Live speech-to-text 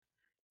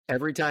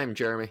Every time,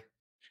 Jeremy.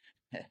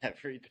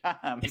 Every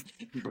time,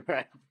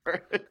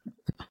 Bradford.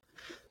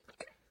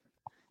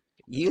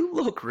 You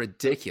look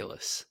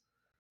ridiculous.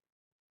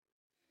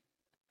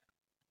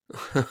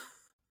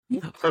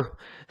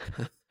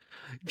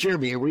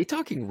 Jeremy, are we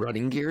talking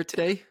running gear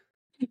today?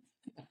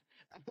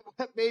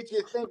 What made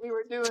you think we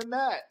were doing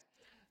that?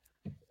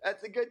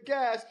 That's a good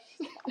guess.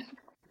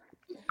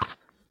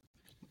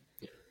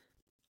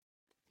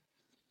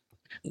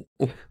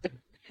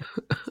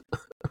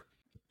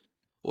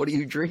 What are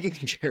you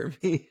drinking,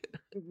 Jeremy?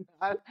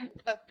 I'm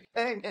not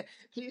paying it.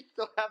 You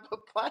still have the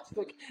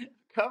plastic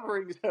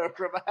coverings over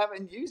them. I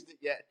haven't used it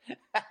yet.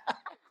 I've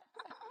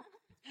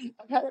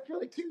had it for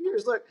like 2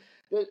 years. Look,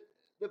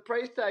 the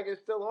price tag is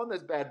still on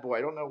this bad boy.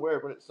 I don't know where,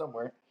 but it's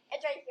somewhere.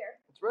 It's right here.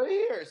 It's right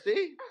here.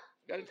 See?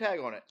 Got a tag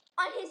on it.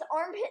 On his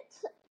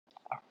armpits.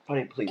 Oh,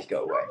 buddy, please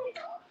go away.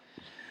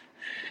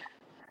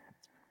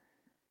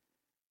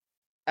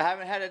 I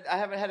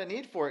haven't had a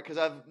need for it because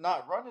I've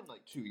not run in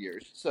like 2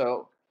 years.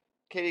 So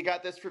Katie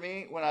got this for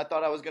me when I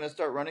thought I was going to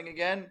start running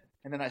again,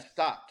 and then I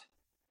stopped.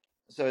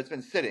 So it's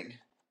been sitting.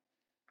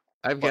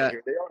 I've got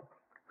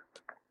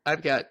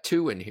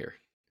two in here.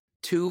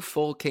 2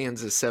 full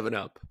cans of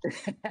 7-Up.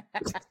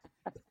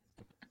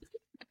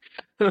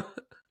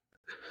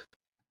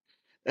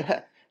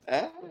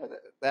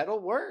 That'll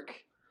work.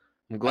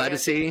 I'm glad to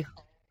see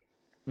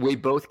we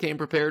both came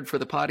prepared for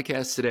the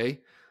podcast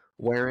today,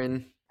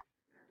 wearing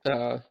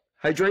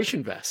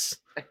hydration vests.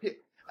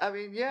 I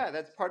mean, yeah,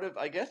 that's part of,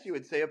 I guess you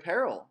would say,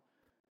 apparel.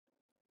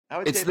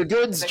 It's the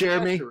goods,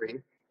 Jeremy.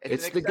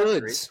 It's the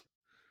goods.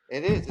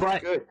 It is.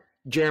 It's good.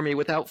 Jeremy,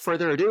 without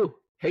further ado,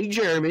 hey,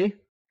 Jeremy.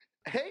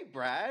 Hey,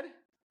 Brad.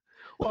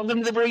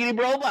 Welcome to the Briggity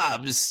Bro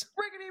Bobs.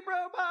 Briggity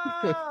Bro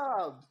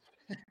Bobs.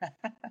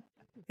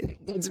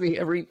 It gets me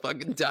every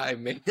fucking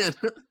time, man.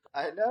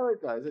 I know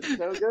it does. It's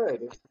so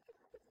good.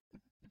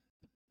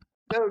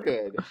 So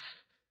good.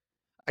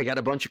 I got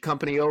a bunch of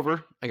company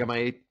over. I got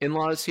my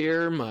in-laws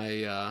here,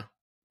 my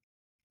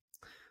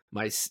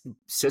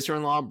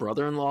sister-in-law,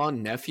 brother-in-law,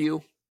 nephew.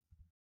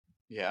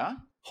 Yeah?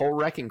 Whole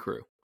wrecking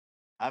crew.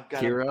 I've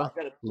got Kira,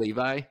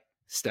 Levi,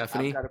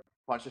 Stephanie. I've got a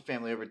bunch of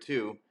family over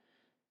too.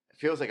 It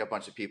feels like a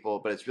bunch of people,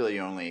 but it's really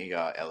only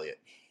Elliot.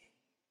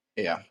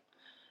 Yeah.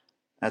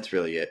 That's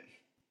really it.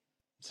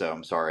 So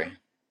I'm sorry.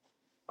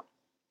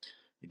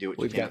 You do what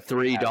you We've can. got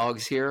 3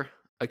 dogs here,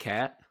 a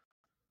cat.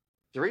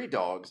 3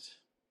 dogs?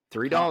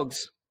 3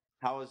 dogs.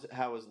 How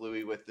is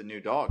Louie with the new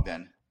dog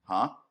then?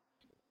 Huh?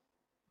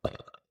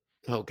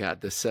 Oh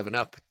God, this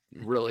 7-Up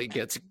really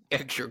gets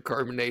extra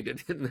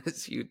carbonated in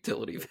this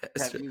utility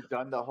vest. Have you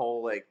done the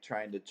whole like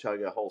trying to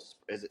chug a whole?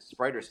 Is it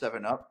Sprite or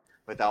 7-Up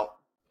without?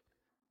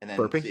 And then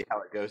burping? See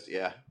how it goes.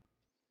 Yeah.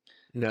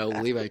 No,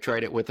 Levi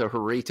tried it with the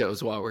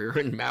Doritos while we were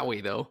in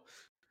Maui, though.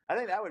 I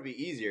think that would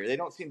be easier. They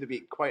don't seem to be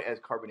quite as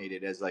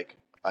carbonated as like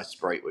a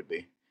Sprite would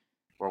be,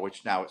 or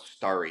which now it's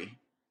Starry.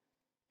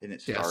 Isn't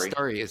it Starry? Yeah,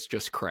 Starry is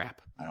just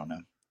crap. I don't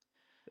know.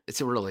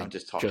 It's really I'm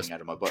just talking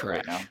out of my butt trash.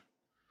 right now.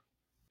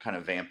 Kind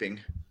of vamping.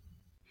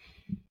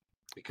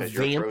 Because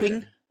Vamping? you're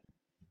frozen.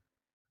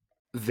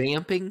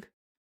 Vamping?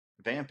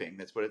 Vamping.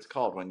 That's what it's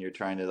called when you're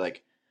trying to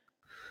like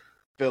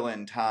fill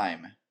in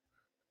time.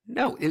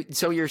 No,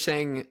 so you're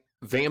saying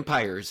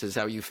vampires is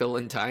how you fill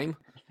in time?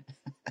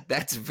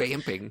 That's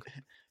vamping.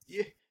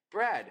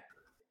 Brad,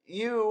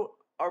 you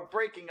are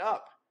breaking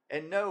up.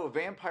 And no,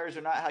 vampires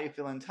are not how you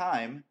fill in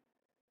time.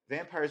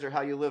 Vampires are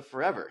how you live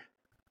forever.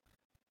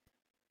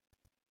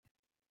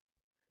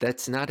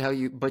 That's not how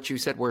you... But you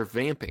said we're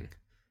vamping.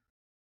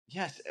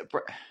 Yes.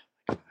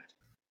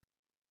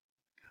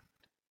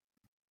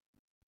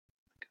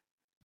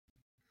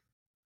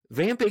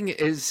 Vamping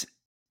is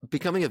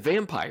becoming a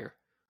vampire.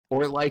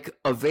 Or like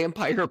a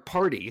vampire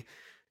party.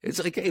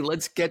 It's like, hey,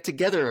 let's get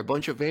together a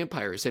bunch of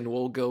vampires and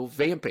we'll go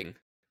vamping.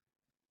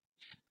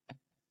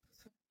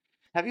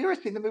 Have you ever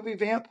seen the movie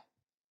Vamp?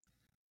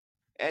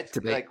 It's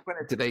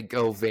do they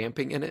go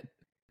vamping in it?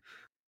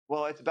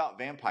 Well, it's about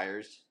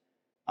vampires.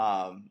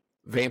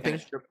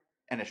 Vamping?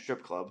 And a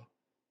strip club.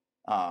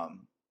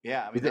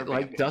 Yeah. I mean, is it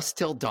like Dusk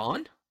Till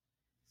Dawn?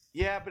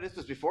 Yeah, but this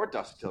was before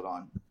Dusk Till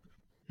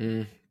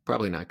Dawn.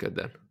 Probably not good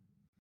then.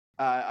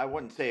 I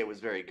wouldn't say it was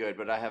very good,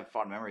 but I have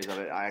fond memories of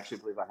it. I actually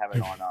believe I have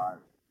it on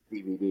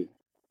DVD.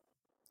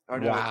 Oh,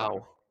 no,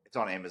 wow. It's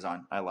on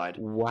Amazon. I lied.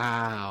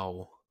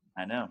 Wow.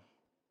 I know.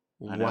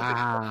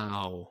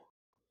 Wow.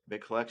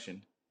 Big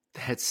collection.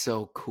 That's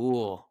so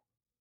cool.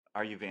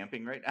 Are you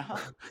vamping right now?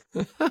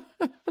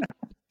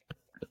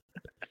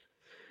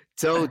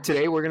 So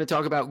today we're going to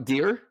talk about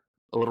gear,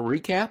 a little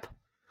recap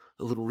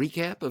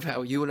of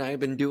how you and I have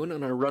been doing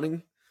on our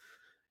running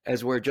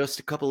as we're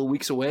just a couple of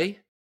weeks away.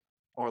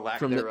 Or lack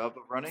thereof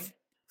of running.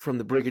 From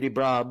the Briggity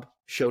Bob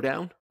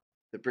Showdown.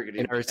 The Briggity.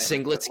 And our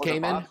singlets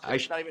came in.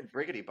 It's not even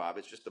Briggity Bob.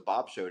 It's just the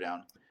Bob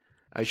Showdown.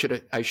 I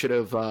should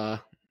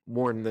have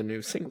worn the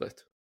new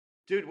singlet.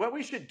 Dude, what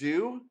we should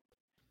do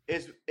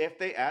is if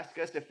they ask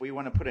us if we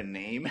want to put a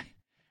name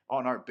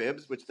on our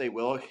bibs, which they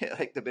will,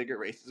 like the bigger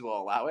races will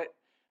allow it,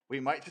 we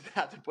might just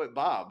have to put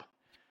Bob.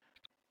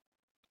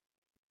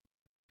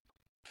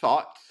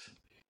 Thoughts?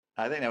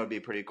 I think that would be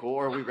pretty cool.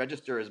 Or we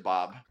register as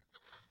Bob.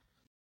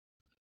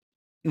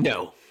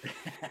 No.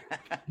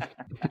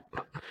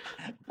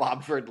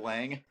 Bobford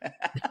Lang.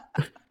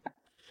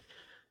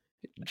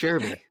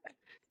 Jeremy.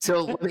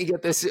 So let me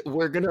get this.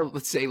 We're going to,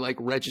 let's say, like,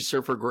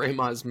 register for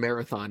Grandma's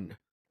Marathon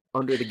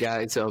under the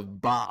guise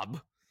of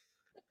Bob.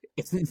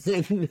 And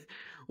then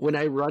when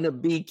I run a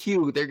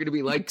BQ, they're going to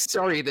be like,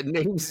 sorry, the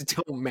names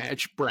don't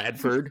match,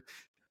 Bradford.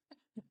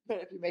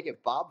 But if you make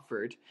it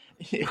Bobford,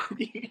 yeah,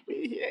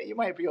 you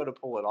might be able to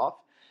pull it off.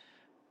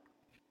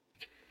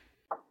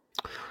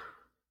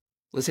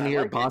 Listen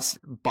here,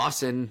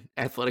 Boston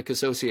Athletic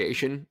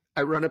Association.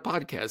 I run a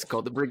podcast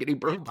called the Briggity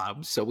Bro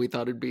Bob, so we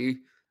thought it'd be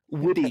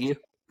witty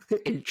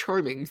and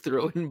charming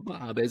throwing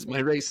Bob as my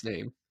race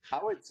name. I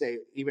would say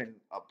even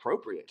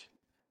appropriate.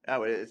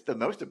 Oh, it's the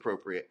most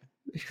appropriate.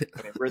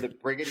 I mean, we're the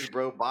Briggity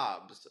Bro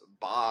Bobs.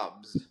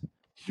 Bobs.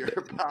 You're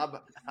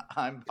Bob.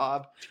 I'm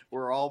Bob.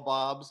 We're all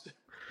Bobs.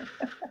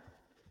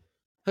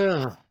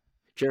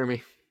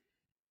 Jeremy,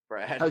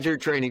 Brad, how's your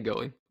training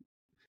going?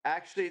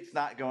 Actually, it's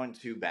not going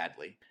too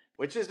badly,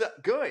 which is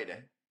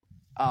good.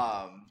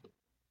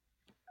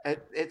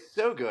 It's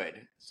so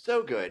good,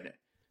 so good.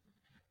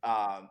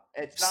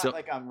 It's not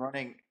like I'm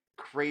running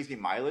crazy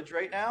mileage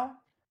right now.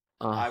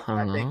 I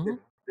think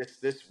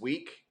this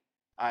week,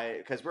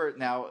 because we're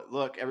now,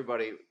 look,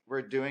 everybody,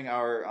 we're doing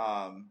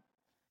our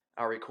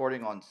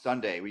recording on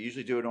Sunday. We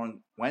usually do it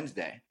on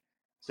Wednesday,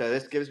 so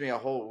this gives me a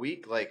whole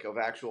week of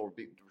actual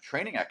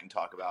training I can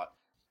talk about.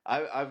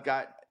 I've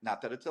got,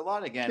 not that it's a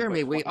lot again.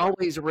 Jeremy, we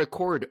always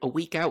record a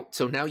week out,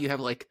 so now you have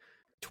like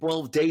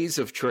 12 days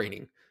of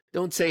training.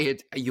 Don't say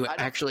it. You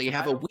actually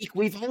have a week.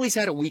 We've always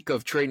had a week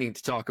of training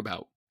to talk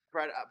about.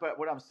 Right, but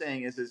what I'm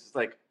saying is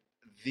like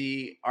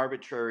the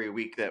arbitrary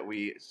week that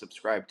we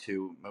subscribe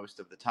to most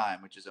of the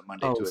time, which is a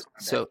Monday to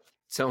a Sunday.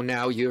 So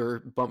now you're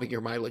bumping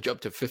your mileage up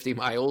to 50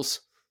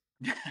 miles?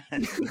 No.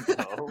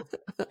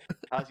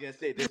 I was going to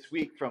say this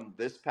week, from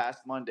this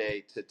past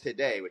Monday to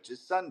today, which is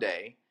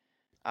Sunday,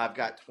 I've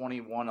got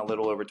a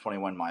little over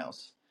 21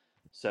 miles.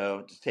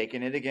 So just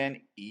taking it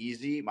again,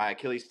 easy. My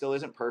Achilles still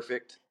isn't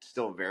perfect.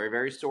 Still very,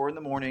 very sore in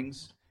the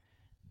mornings.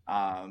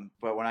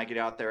 But when I get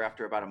out there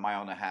after about a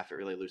mile and a half, it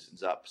really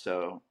loosens up.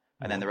 So,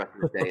 and then the rest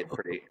of the day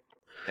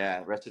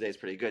the rest of the day is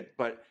pretty good.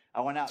 But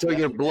I went out. So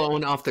you're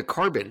blowing off the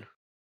carbon.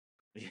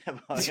 Yeah,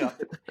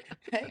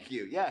 thank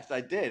you. Yes,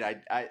 I did.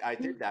 I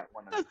did that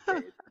one of the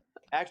days.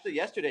 Actually,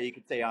 yesterday you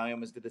could say I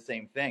almost did the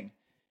same thing.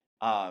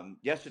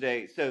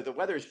 Yesterday, so the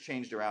weather's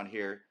changed around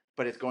here,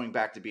 but it's going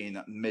back to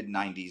being mid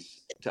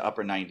 90s to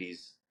upper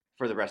 90s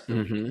for the rest of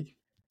the week.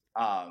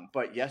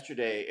 But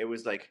yesterday it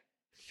was like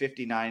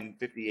 59,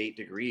 58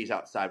 degrees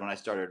outside when I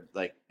started,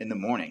 like, in the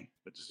morning,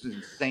 which is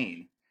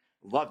insane.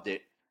 Loved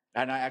it.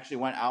 And I actually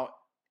went out,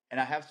 and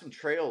I have some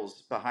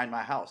trails behind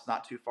my house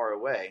not too far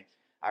away.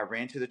 I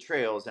ran to the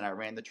trails, and I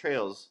ran the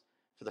trails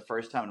for the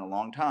first time in a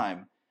long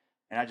time.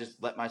 And I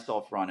just let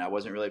myself run. I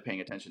wasn't really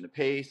paying attention to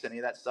pace, any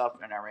of that stuff.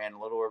 And I ran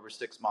a little over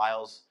 6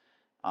 miles.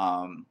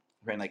 Ran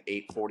like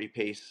 8:40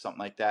 pace, something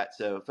like that.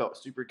 So it felt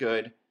super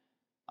good.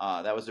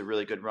 That was a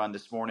really good run.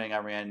 This morning I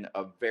ran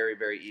a very,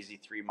 very easy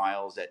 3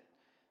 miles at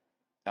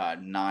I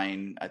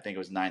think it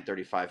was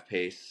 9:35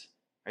 pace.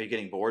 Are you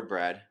getting bored,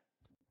 Brad?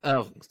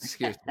 Oh,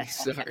 excuse me.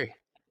 Sorry.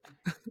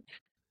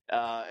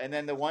 And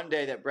then the one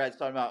day that Brad's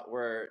talking about,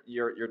 where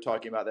you're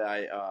talking about that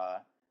I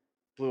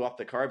blew off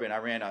the carbon, I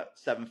ran a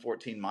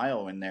 7:14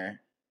 mile in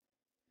there.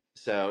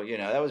 So,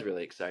 that was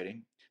really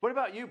exciting. What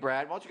about you,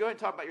 Brad? Why don't you go ahead and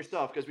talk about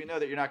yourself, because we know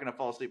that you're not going to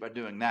fall asleep by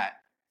doing that.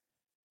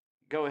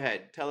 Go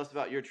ahead. Tell us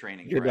about your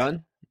training. You're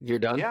done? You're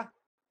done?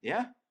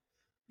 Yeah.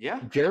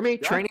 Jeremy,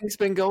 training's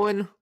been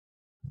going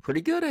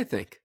pretty good, I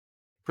think.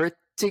 Pretty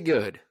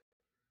good.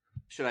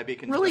 Should I be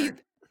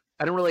concerned?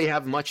 I don't really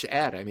have much to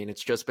add. I mean,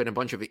 it's just been a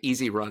bunch of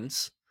easy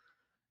runs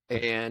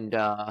and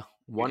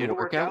one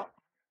workout.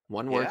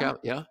 One workout,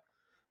 yeah.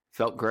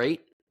 Felt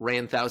great.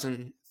 Ran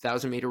 1,000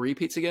 meter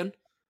repeats again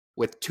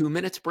with 2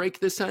 minutes break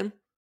this time,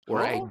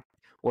 where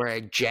I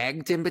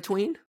jagged in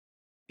between.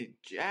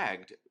 It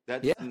jagged?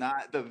 That's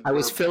not the verb I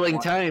was filling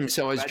time,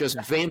 so I was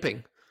just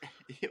vamping.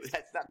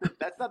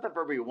 That's not the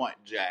verb we want,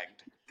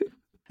 jagged.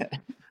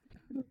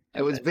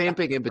 I was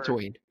vamping in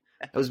between.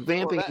 I was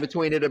vamping in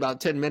between at about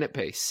 10-minute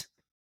pace.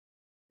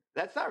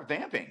 That's not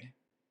vamping.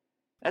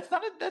 That's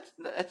not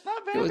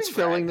vamping. It was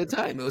filling the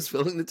time. It was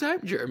filling the time,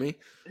 Jeremy.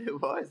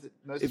 It was.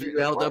 If you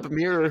held up a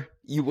mirror,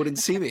 you wouldn't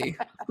see me.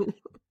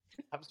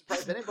 I'm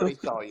surprised anybody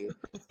saw you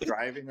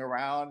driving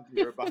around.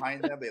 You were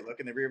behind them. They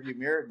look in the rearview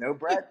mirror. No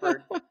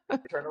Bradford.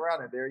 Turn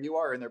around, and there you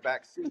are in their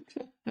back seat.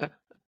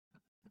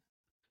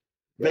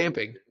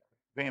 Vamping.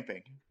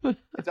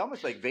 It's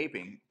almost like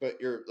vaping, but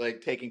you're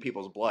like taking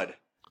people's blood.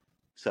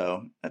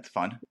 So that's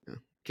fun.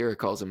 Kira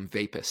calls him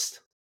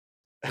vapist.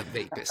 A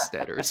vapist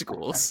at her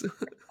schools.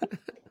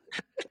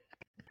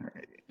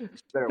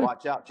 Better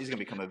watch out. She's going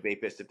to become a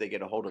vapist if they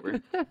get a hold of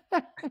her.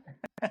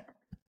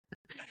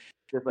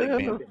 Just like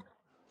vamping.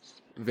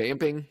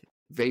 Vamping,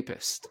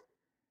 vapist.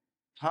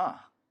 Huh.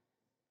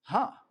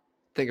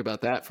 Think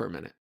about that for a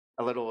minute.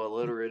 A little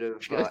alliterative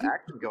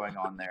action going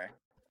on there.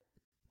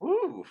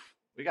 Ooh,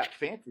 we got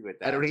fancy with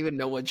that. I don't even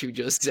know what you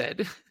just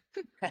said.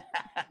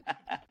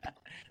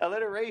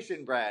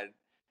 Alliteration, Brad.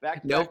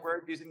 Back-to-back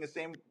word using the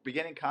same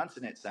beginning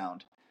consonant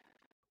sound.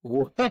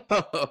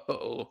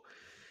 Whoa.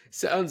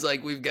 Sounds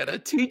like we've got a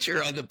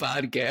teacher on the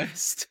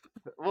podcast.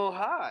 Well,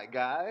 hi,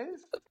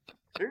 guys.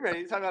 Are you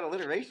ready to talk about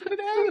alliteration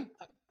today?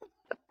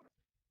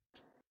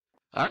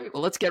 All right,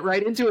 well, let's get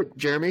right into it,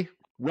 Jeremy.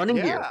 Running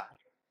gear.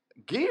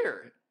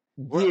 Gear.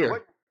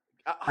 Gear.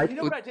 You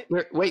know what I did?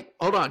 Wait,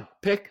 hold on.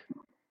 Pick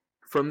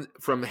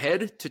from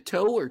head to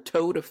toe or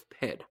toe to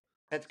head?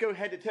 Let's go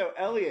head to toe.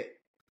 Elliot,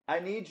 I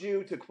need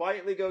you to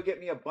quietly go get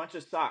me a bunch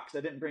of socks.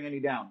 I didn't bring any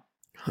down.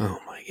 Oh,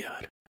 my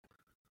God.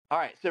 All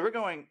right, so we're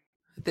going.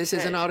 This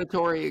is an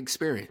auditory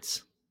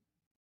experience.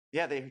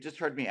 Yeah, they just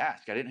heard me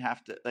ask. I didn't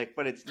have to,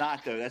 but it's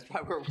not, though. That's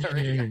why we're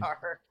wearing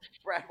our.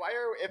 Brad,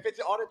 if it's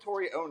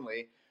auditory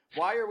only,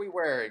 why are we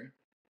wearing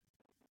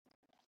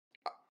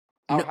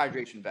our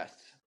hydration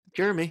vests?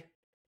 Jeremy,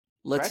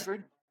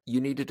 Bradford?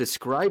 You need to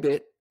describe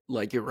it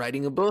like you're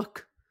writing a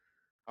book.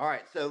 All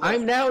right, so look.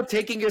 I'm now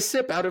taking a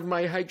sip out of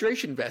my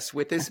hydration vest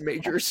with this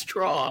major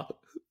straw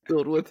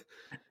filled with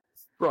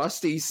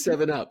Frosty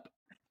 7-Up.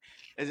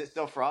 Is it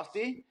still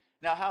frosty?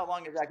 Now, how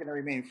long is that going to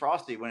remain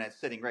frosty when it's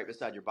sitting right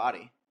beside your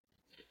body?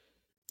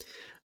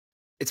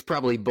 It's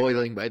probably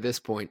boiling by this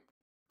point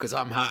because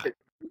I'm hot.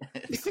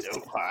 It's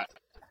so hot.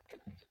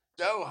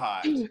 So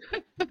hot.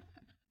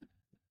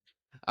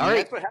 All right.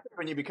 That's what happens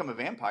when you become a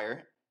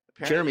vampire.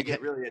 Apparently, Jeremy, you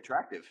get really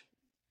attractive.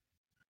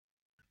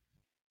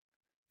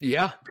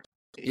 Yeah.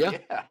 Yeah.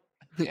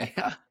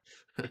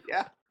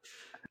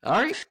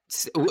 All right.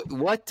 So,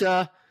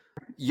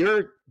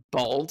 you're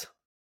bald.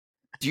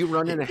 Do you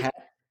run in a hat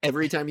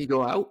every time you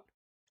go out?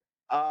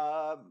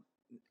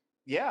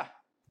 Yeah.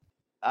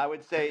 I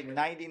would say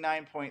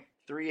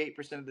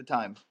 99.38% of the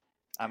time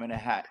I'm in a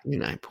hat.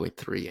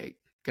 9.38.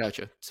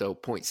 Gotcha. So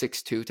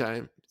 0.62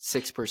 times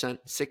 6%,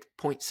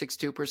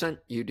 6.62%.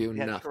 You do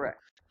nothing. That's correct.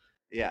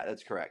 Yeah,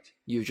 that's correct.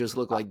 You just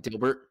look like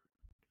Dilbert.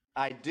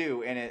 I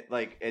do, and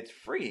it's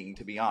freeing,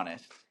 to be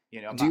honest.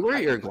 Do you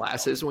wear your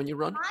glasses when you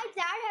run? My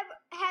dad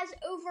has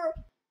over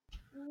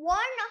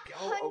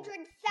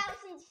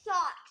 100,000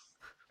 socks.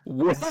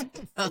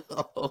 What?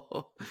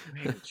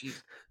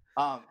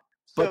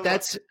 But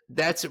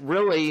that's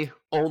really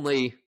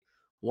only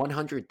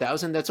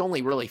 100,000. That's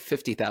only really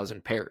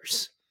 50,000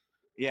 pairs.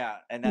 Yeah,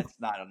 and that's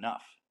not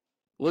enough.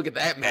 Look at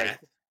that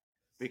math.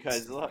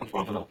 Because look,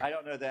 I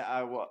don't know that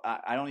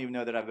I don't even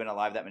know that I've been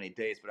alive that many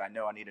days, but I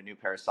know I need a new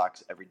pair of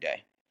socks every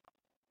day.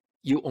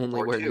 You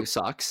only wear new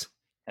socks?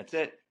 That's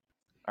it.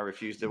 I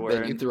refuse to wear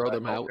them. Then you throw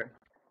them out?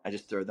 I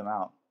just throw them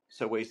out.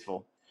 So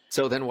wasteful.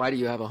 So then why do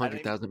you have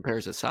 100,000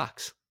 pairs of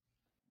socks?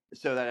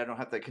 So that I don't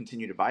have to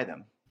continue to buy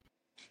them.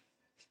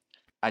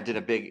 I did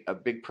a big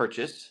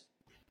purchase,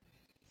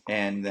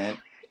 and then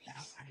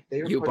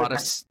you bought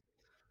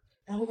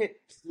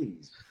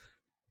please.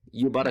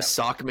 You bought a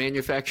sock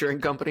manufacturing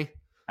company?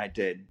 I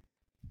did,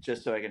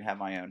 just so I can have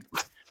my own.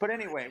 But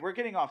anyway, we're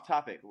getting off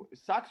topic.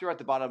 Socks are at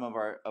the bottom of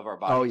our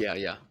body. Oh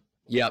yeah.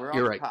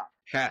 You're right. Top,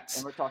 hats.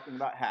 And we're talking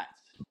about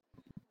hats,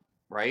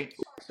 right?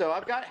 So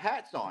I've got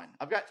hats on.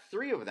 I've got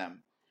 3 of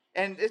them.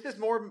 And these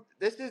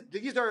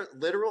are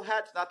literal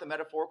hats, not the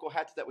metaphorical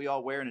hats that we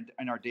all wear in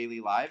our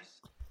daily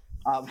lives.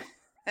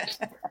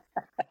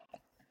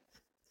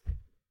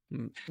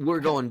 We're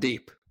going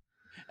deep.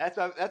 That's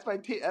my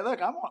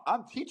look.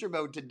 I'm teacher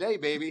mode today,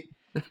 baby.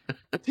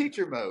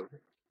 Teacher mode.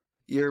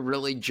 You're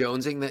really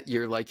jonesing that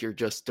you're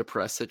just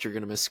depressed that you're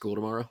going to miss school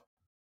tomorrow.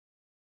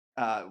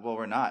 Well,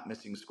 we're not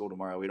missing school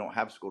tomorrow. We don't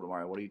have school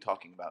tomorrow. What are you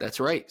talking about?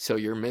 That's right. So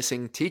you're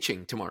missing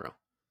teaching tomorw.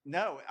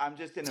 No, I'm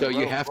just in. So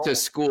you have to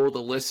school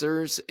the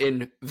listeners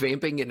in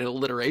vamping and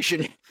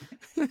alliteration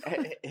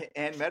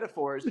and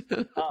metaphors.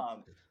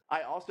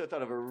 I also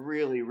thought of a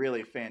really,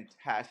 really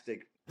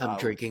fantastic. I'm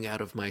drinking out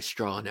of my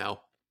straw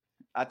now.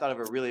 I thought of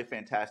a really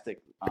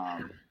fantastic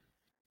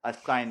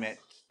assignment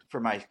for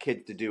my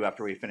kids to do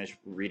after we finish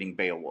reading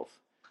Beowulf.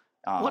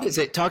 What is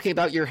it? Talking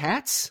about your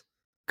hats?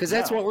 Because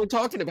that's what we're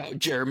talking about,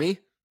 Jeremy.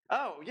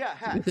 Oh yeah,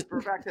 hats. We're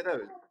back to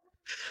those.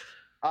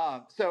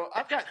 So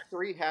I've got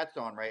 3 hats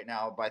on right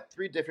now by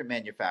 3 different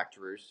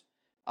manufacturers.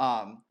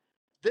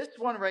 This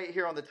one right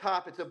here on the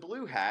top, it's a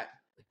blue hat.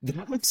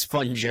 That looks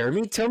fun,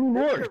 Jeremy. Tell me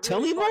more.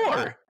 Tell me more.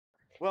 Hat.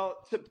 Well,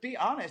 to be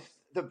honest,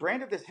 the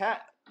brand of this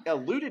hat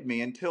eluded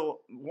me until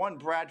one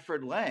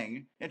Bradford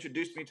Lang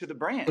introduced me to the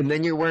brand. And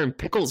then you're wearing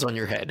pickles on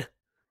your head.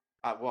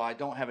 Well, I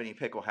don't have any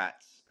pickle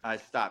hats. I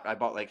stopped. I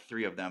bought like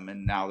 3 of them,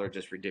 and now they're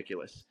just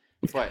ridiculous.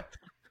 But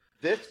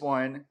this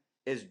one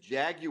is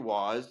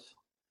Jaguars.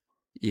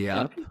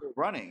 Yeah.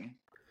 Running,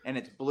 and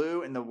it's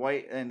blue and the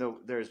white, and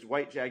there's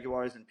white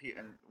Jaguars and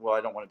well,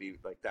 I don't want to be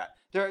like that.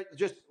 There are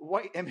just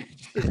white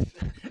images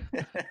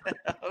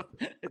of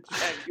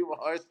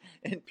Jaguars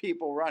and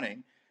people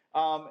running.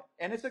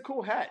 And it's a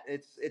cool hat.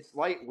 It's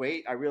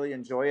lightweight. I really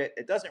enjoy it.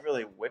 It doesn't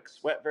really wick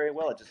sweat very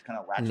well. It just kind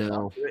of latches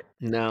onto it.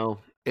 No,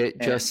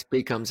 it just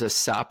becomes a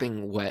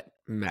sopping wet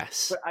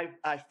mess. But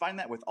I find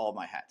that with all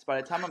my hats.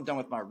 By the time I'm done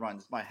with my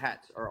runs, my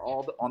hats are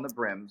all on the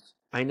brims.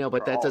 I know,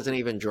 but that doesn't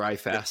even dry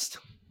fast.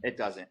 It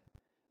doesn't.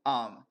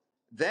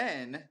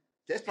 Then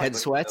this might Head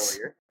look sweats.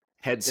 familiar.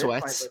 Head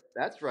sweats.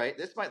 That's right.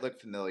 This might look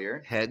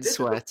familiar. Head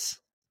sweats.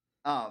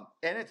 And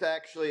it's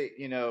actually,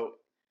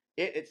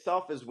 it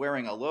itself is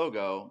wearing a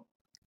logo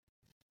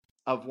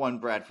of one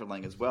Bradford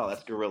Lang as well.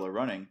 That's Gorilla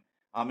Running.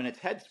 And it's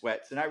head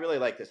sweats, and I really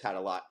like this hat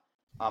a lot.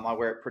 I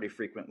wear it pretty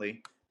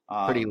frequently.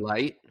 Pretty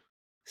light.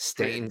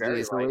 Stains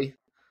easily. Light.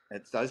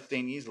 It does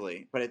stain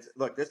easily, but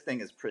look, this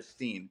thing is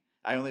pristine.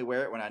 I only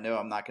wear it when I know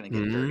I'm not going to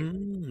get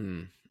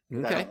dirty.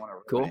 Okay, I don't want to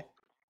cool. it.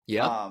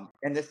 Yeah.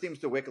 And this seems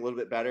to wick a little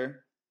bit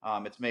better.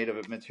 It's made of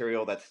a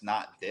material that's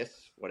not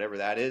this, whatever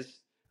that is.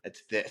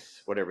 It's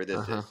this, whatever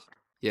this is.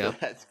 Yeah, so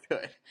that's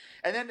good.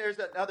 And then there's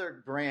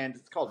another brand.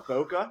 It's called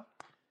Boca,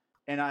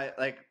 and I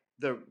like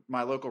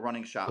my local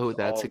running shops. Oh,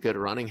 that's a good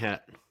running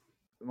hat.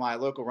 My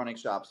local running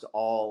shops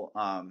all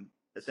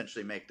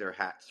essentially make their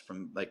hats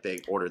from they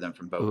order them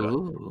from Boca.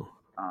 Ooh.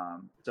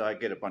 So I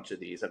get a bunch of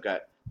these. I've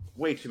got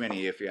way too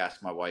many. If you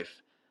ask my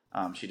wife,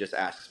 she just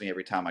asks me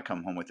every time I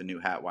come home with a new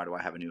hat, why do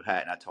I have a new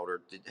hat? And I told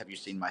her, have you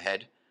seen my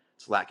head?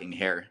 It's lacking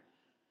hair.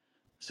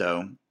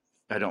 So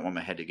I don't want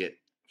my head to get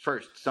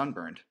first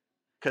sunburned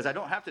because I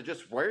don't have to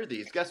just wear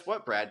these. Guess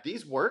what, Brad?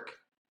 These work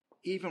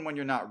even when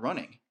you're not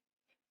running.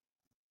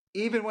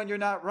 Even when you're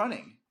not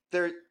running.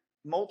 They're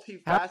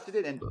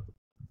multifaceted and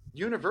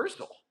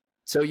universal.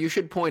 So you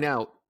should point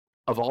out,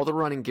 of all the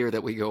running gear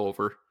that we go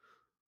over,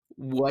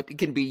 what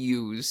can be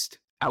used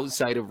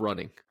outside of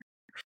running?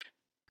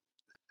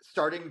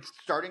 Starting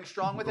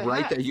strong with a hat.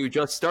 Right, that you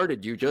just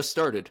started.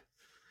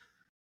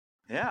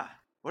 Yeah.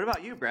 What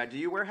about you, Brad? Do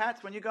you wear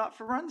hats when you go out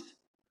for runs?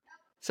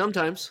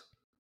 Sometimes.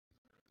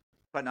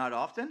 But not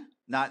often?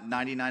 Not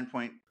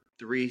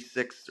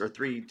 99.36 or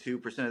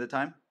 32% of the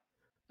time?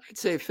 I'd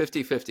say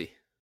 50-50.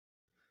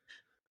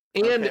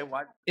 And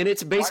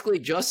it's basically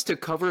just to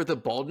cover the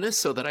baldness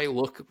so that I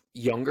look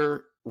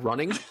younger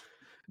running.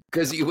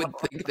 Because you would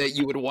think that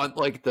you would want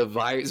the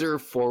visor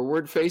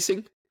forward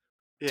facing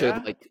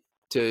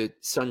to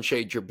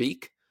sunshade your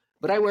beak.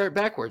 But I wear it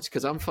backwards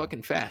because I'm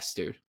fucking fast,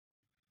 dude.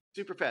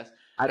 Super fast.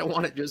 I don't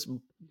want it just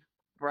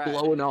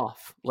blowing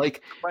off.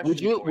 Would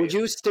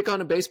you stick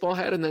on a baseball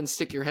hat and then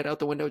stick your head out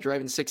the window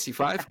driving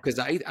 65? Because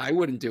I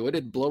wouldn't do it.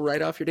 It'd blow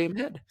right off your damn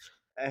head.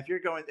 If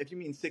you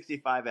mean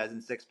 65 as in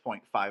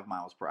 6.5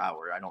 miles per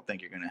hour, I don't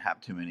think you're going to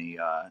have too many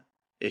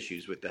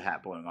issues with the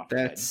hat blowing off your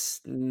head. That's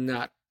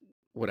not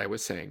what I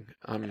was saying.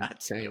 I'm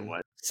saying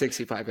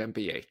 65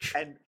 mph.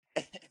 And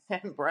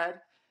Brad,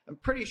 I'm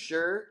pretty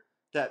sure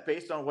that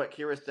based on what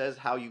Kira says,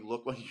 how you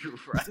look when you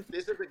run,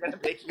 this isn't going to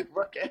make you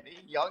look any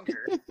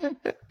younger.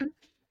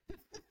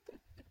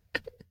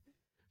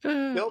 You'll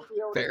be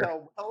able to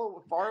tell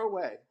far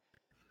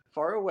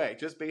away,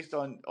 just based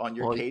on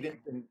your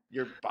cadence and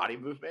your body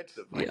movements.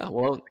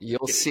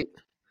 You'll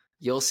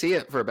see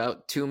it for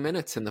about 2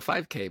 minutes in the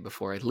 5K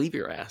before I leave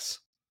your ass.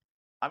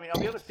 I mean,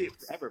 I'll be able to see it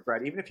forever,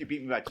 Brad. Even if you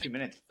beat me by 2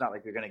 minutes, it's not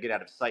like you're going to get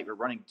out of sight. We're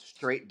running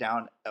straight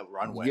down a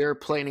runway. You're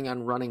planning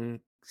on running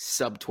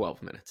sub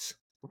 12 minutes.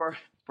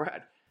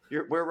 Brad,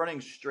 we're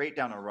running straight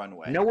down a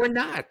runway. No, we're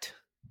not.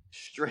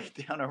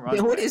 Straight down a runway.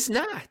 No, it is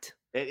not.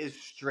 It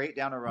is straight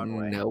down a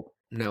runway.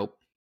 Nope.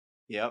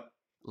 Yep.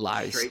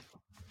 Lies. Straight.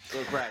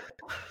 So, Brad,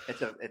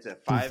 it's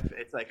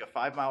like a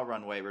 5 mile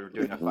runway. We're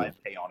doing a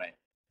 5K on it,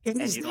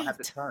 and you don't have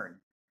to turn.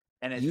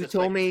 And it's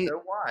told me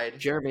so wide,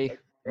 Jeremy.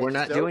 We're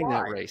not doing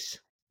that race.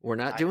 We're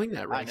not doing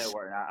that race. I know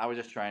we're not. I was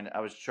just trying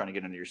to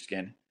get under your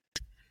skin.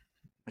 I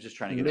was just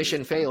trying to get.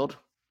 Mission failed.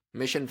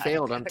 Mission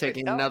failed. I'm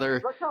taking another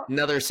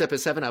sip of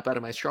 7-Up out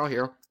of my straw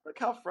here. Look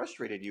how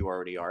frustrated you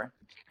already are.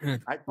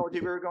 I told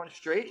you we were going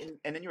straight,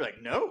 and then you were like,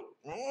 "No,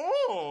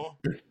 no,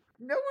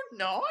 we're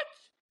not."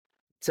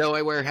 So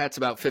I wear hats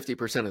about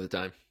 50% of the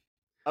time.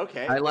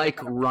 Okay. I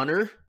like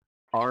Runner,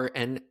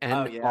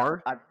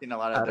 RNNR. I've seen a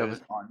lot of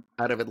those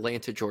out of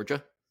Atlanta,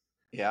 Georgia.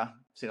 Yeah, I've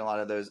seen a lot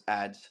of those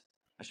ads.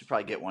 I should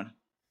probably get one.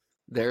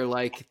 They're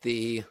like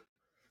they've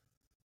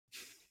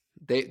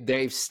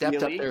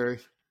stepped up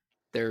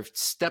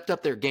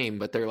their game,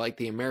 but they're like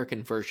the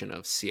American version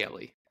of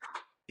Cieli.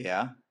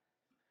 Yeah.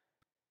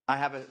 I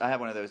have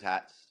one of those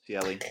hats,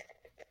 Cieli.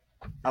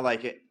 I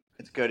like it.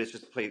 It's good. It's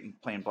just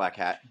plain black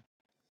hat.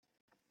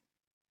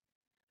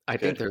 I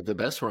think they're the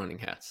best running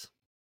hats.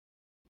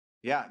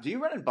 Yeah. Do you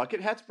run in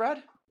bucket hats,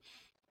 Brad?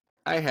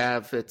 I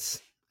have.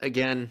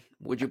 Again,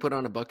 would you put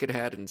on a bucket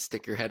hat and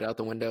stick your head out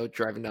the window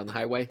driving down the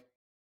highway?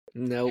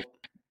 Nope.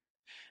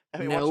 I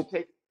mean, why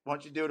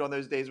don't you do it on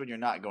those days when you're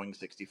not going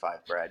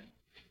 65, Brad?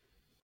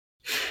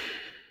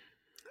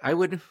 I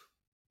would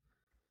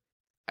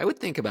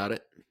think about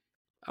it.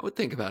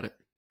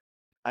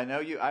 I know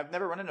you. I've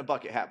never run in a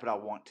bucket hat, but I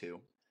want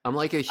to. I'm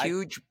like a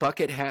huge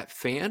bucket hat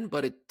fan,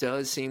 but it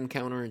does seem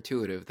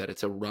counterintuitive that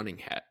it's a running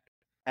hat.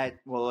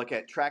 Look,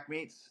 at track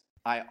meets,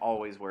 I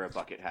always wear a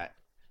bucket hat.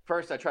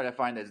 First, I try to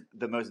find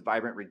the most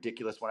vibrant,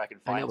 ridiculous one I can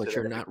find. I know, but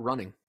you're not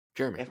running,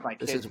 Jeremy.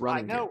 This is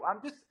running. I know.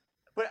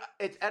 But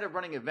it's at a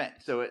running event,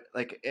 so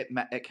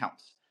it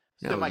counts.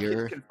 so my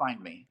kids can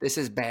find me. This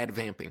is bad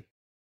vamping.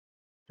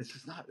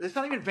 It's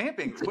not even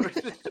vamping. We're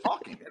just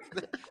talking.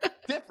 It's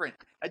different.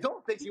 I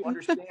don't think you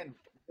understand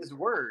this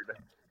word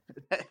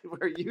that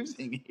we're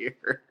using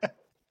here.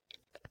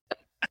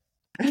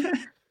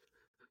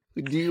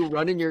 Do you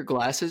run in your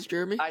glasses,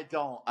 Jeremy? I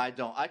don't.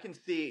 I can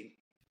see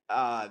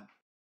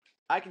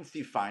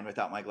fine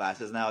without my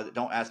glasses now.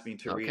 Don't ask me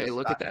to read. Okay,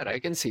 look at that. I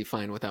can see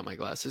fine without my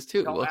glasses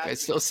too. Look, I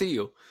still see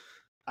you.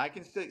 I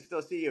can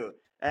still see you.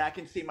 And I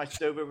can see my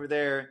stove over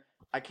there.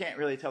 I can't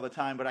really tell the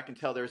time, but I can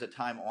tell there's a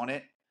time on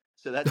it.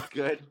 So that's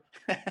good.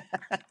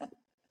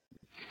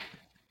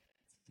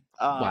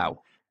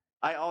 Wow.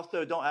 I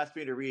also don't ask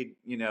me to read,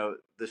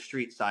 the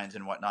street signs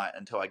and whatnot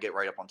until I get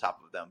right up on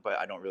top of them. But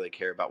I don't really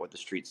care about what the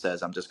street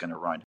says. I'm just going to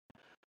run.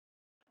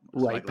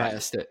 Right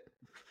past it.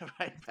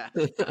 Right past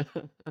it.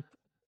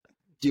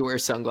 Do you wear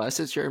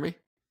sunglasses, Jeremy?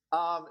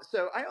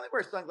 So I only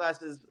wear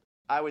sunglasses,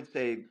 I would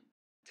say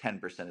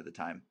 10% of the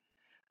time.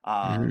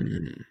 I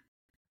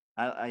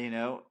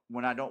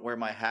when I don't wear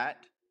my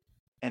hat,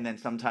 and then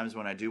sometimes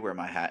when I do wear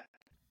my hat,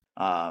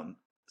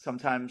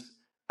 sometimes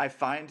I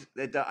find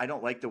that I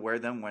don't like to wear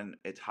them when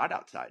it's hot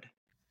outside.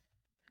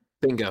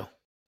 Bingo.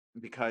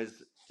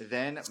 Because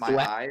then my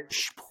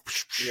eyes,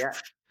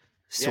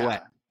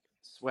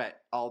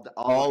 sweat all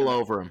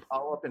over them,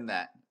 all up in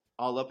that,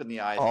 all up in the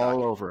eyes,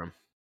 all over them.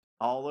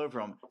 All over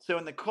them. So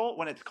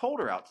when it's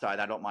colder outside,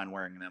 I don't mind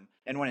wearing them,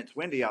 and when it's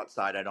windy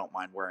outside, I don't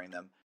mind wearing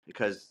them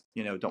because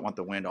don't want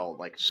the wind all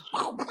like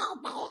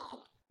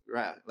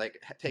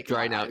taking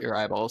drying out your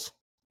eyeballs.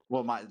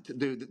 Well,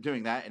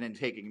 doing that and then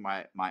taking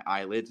my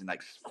eyelids and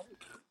like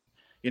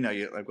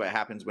like what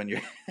happens when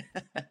you're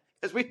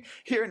because we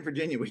here in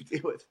Virginia we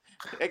deal with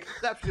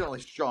exceptionally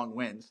strong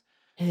winds.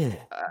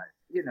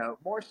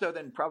 More so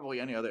than probably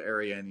any other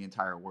area in the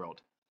entire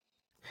world.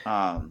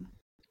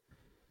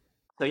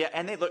 So yeah,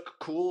 and they look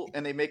cool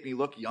and they make me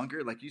look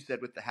younger, like you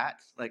said with the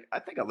hats. Like I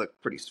think I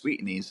look pretty sweet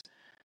in these.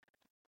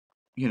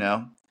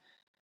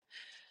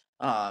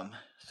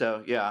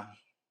 So yeah,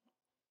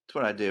 that's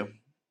what I do.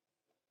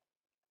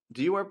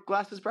 Do you wear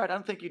glasses, Brad? I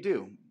don't think you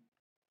do.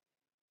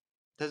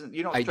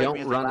 You don't? I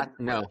don't run.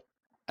 No,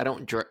 I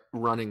don't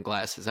run in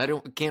glasses.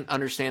 Can't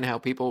understand how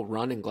people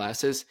run in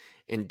glasses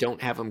and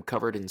don't have them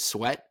covered in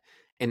sweat,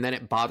 and then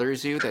it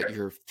bothers you that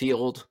your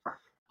field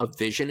of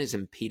vision is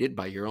impeded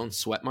by your own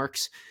sweat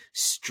marks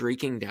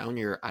streaking down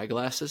your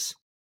eyeglasses.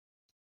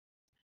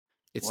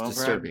 It's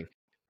disturbing.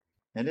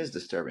 Brad, it is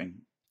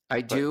disturbing.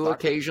 I do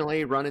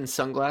occasionally run in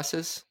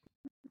sunglasses.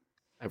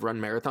 I've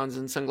run marathons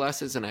in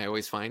sunglasses, and I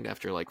always find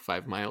after like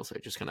 5 miles, I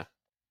just kind of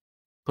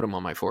put them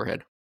on my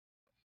forehead.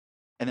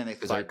 And then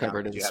they're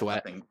covered in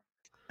sweat.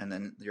 And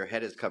then your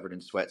head is covered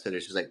in sweat, so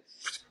it's just like...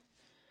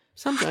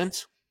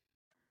 Sometimes.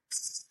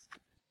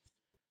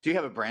 Do you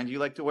have a brand you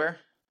like to wear?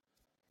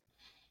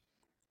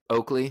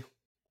 Oakley,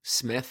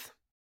 Smith,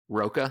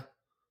 Roca.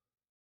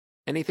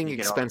 Anything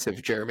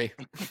expensive, Jeremy.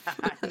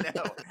 I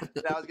know.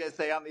 I was going to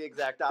say I'm the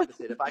exact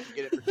opposite. If I can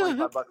get it for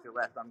 $25 or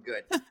less, I'm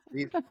good.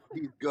 These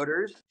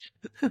Gooders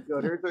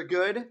are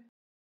good.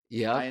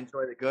 Yeah. I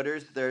enjoy the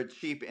Gooders. They're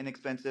cheap,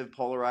 inexpensive,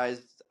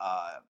 polarized,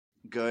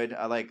 good.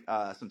 I like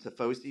some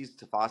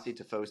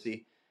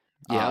Tifosi.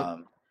 Yeah.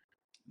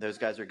 Those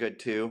guys are good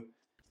too.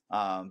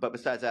 But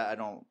besides that,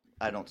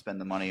 I don't spend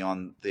the money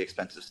on the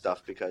expensive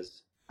stuff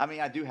because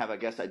I do have a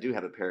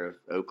pair of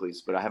Oakleys,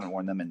 but I haven't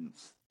worn them in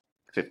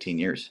 15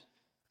 years.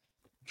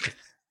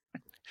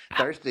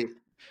 Thirsty.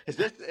 Is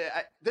this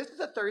is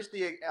a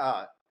thirsty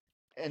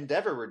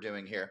endeavor we're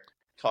doing here,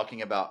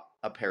 talking about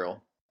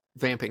apparel.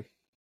 Vamping.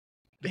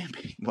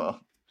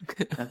 Well,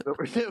 that's what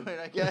we're doing,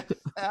 I guess.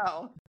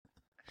 Now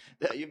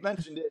that you've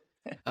mentioned it.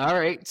 All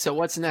right. So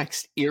what's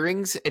next?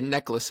 Earrings and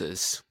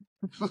necklaces.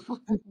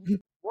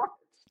 What?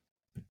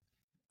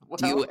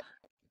 Well,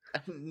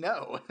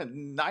 no,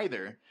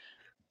 neither.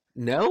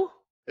 No.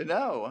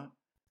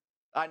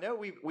 I know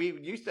we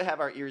used to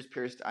have our ears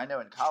pierced. I know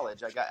in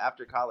college,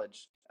 after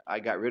college, I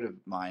got rid of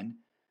mine.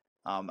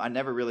 I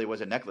never really was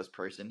a necklace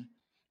person.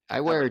 I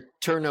wear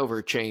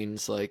turnover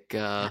chains, like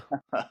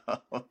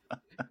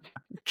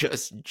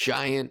just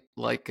giant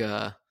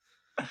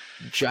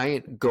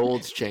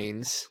gold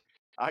chains.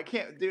 I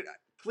can't, dude.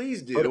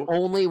 Please do. But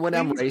only when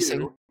I'm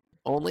racing.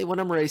 Only when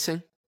I'm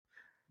racing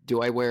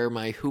do I wear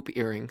my hoop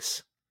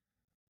earrings.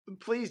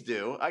 Please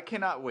do. I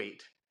cannot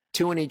wait.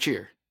 2 in each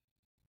ear.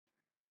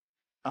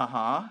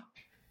 Uh-huh.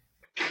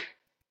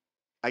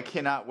 I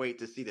cannot wait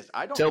to see this.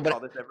 I don't recall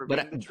this ever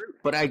being the truth.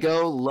 But I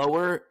go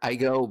lower. I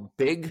go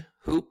big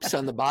hoops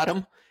on the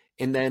bottom,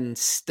 and then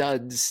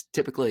studs,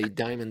 typically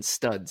diamond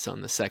studs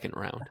on the second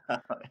round.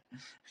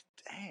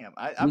 Damn.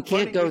 I'm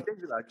learning new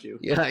things about you.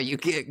 Yeah, you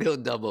can't go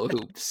double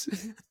hoops.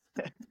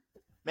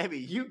 Maybe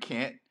you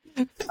can't.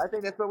 I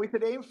think that's what we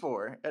should aim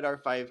for at our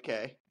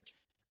 5K.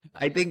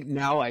 I think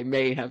now I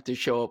may have to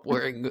show up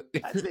wearing.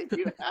 I think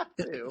you have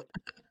to.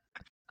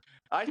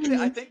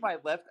 I think my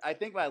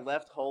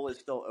left hole is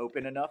still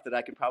open enough that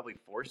I could probably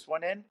force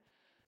one in.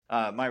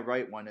 My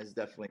right one is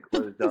definitely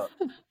closed up.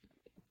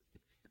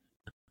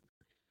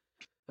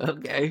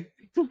 Okay.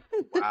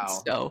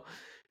 Wow.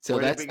 So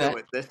Where did that's we go that.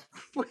 with this?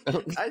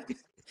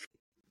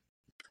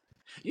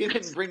 You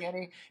didn't bring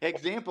any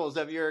examples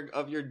of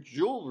your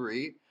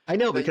jewelry. I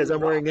know that because you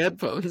I'm rock. wearing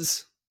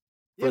headphones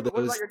Yeah, for but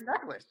what about those. your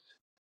necklace?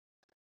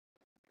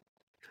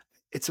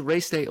 It's a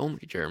race day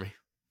only, Jeremy.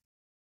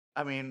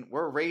 I mean,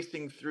 we're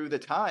racing through the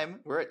time.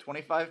 We're at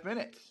 25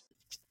 minutes.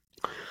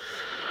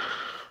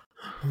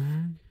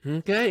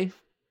 Okay.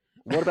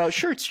 What about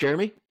shirts,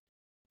 Jeremy?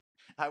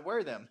 I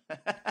wear them.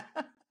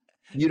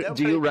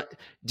 Do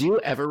you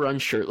ever run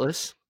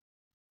shirtless?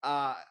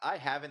 I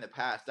have in the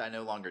past. I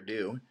no longer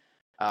do.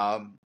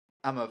 I'm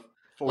a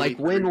 43. Like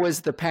when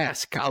was the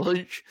past?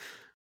 College?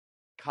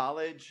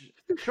 College,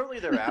 shortly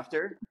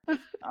thereafter.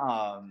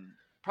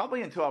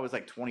 Probably until I was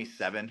like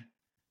 27,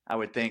 I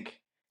would think,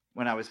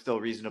 when I was still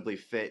reasonably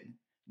fit.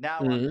 Now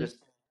I'm just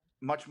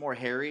much more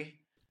hairy,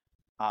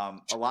 a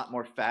lot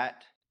more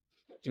fat.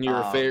 And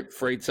you're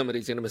afraid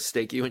somebody's going to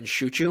mistake you and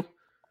shoot you?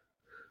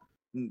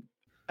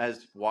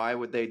 As why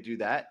would they do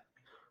that?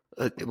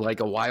 Like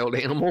a wild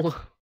animal?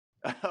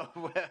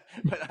 when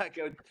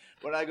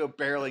I go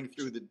barreling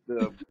through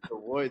the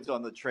woods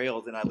on the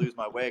trails and I lose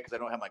my way because I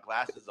don't have my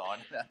glasses on.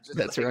 I'm just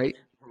That's right.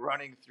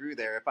 Running through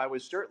there. If I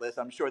was shirtless,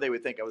 I'm sure they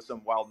would think I was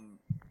some wild.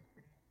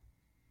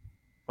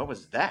 What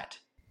was that?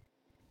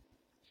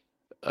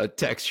 A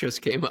text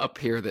just came up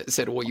here that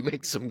said, "Will you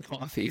make some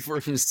coffee for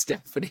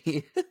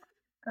Stephanie?"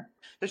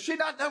 Does she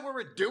not know what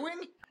we're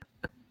doing?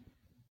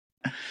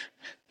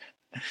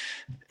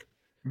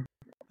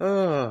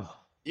 Oh.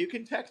 You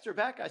can text her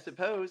back, I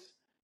suppose.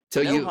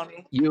 So no,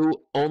 honey.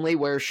 You only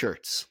wear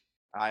shirts.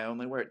 I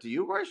only wear. Do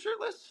you wear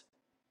shirtless?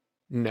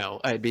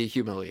 No, I'd be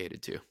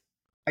humiliated too.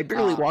 I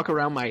barely walk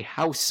around my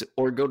house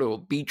or go to a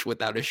beach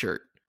without a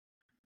shirt.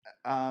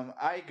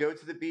 I go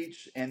to the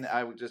beach, and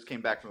I just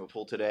came back from a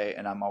pool today,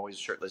 and I'm always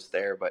shirtless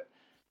there. But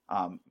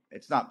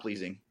it's not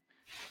pleasing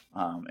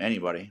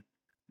anybody,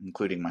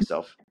 including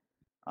myself.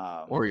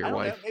 Or your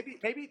wife. I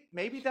don't know,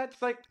 maybe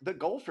that's like the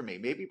goal for me.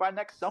 Maybe by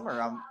next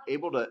summer I'm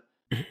able to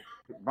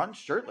run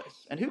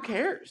shirtless, and who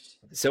cares?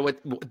 So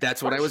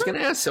that's what I was going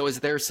to ask. So is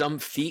there some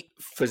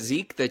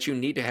physique that you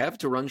need to have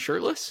to run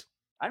shirtless?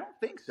 I don't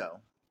think so.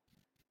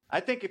 I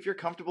think if you're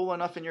comfortable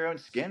enough in your own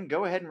skin,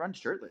 go ahead and run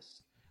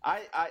shirtless.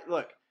 I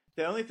look,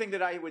 the only thing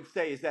that I would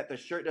say is that the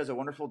shirt does a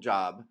wonderful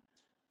job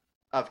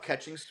of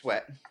catching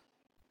sweat,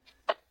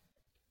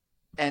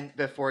 and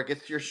before it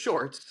gets to your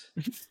shorts,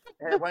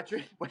 and once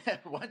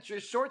your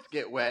shorts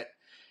get wet,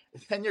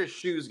 then your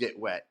shoes get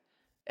wet,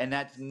 and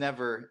that's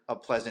never a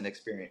pleasant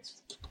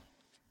experience.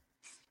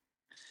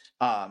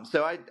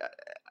 So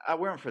I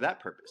wear them for that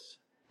purpose.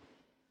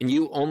 And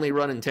you only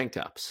run in tank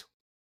tops?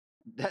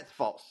 That's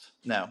false.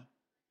 No,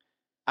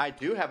 I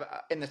do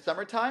have in the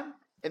summertime.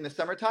 In the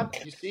summertime,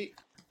 you see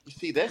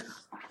this.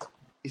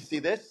 You see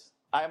this.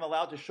 I am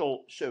allowed to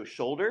show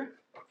shoulder.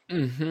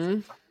 Mm-hmm.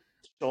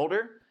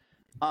 Shoulder.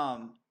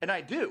 And I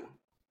do.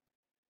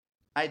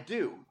 And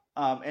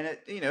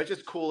it, it's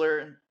just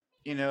cooler.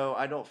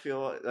 I don't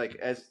feel like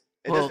it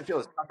doesn't feel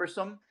as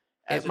cumbersome.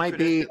 It might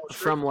be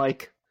from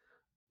like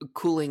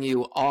cooling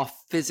you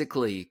off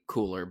physically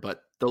cooler,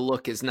 but the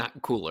look is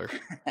not cooler.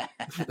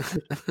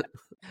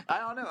 I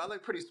don't know. I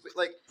look pretty sweet.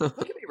 Like,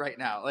 look at me right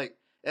now. Like,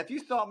 if you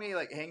saw me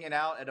like hanging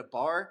out at a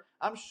bar,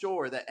 I'm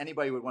sure that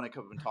anybody would want to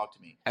come and talk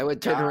to me. I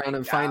would turn around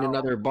and find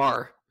another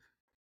bar.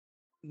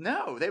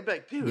 No, they'd be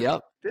like, dude,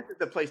 This is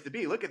the place to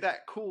be. Look at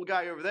that cool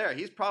guy over there.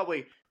 He's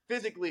probably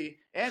physically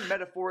and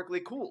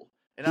metaphorically cool.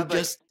 And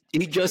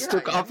he just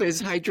took off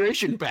his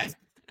hydration bag.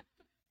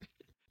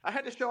 I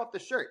had to show off the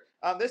shirt.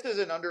 This is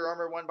an Under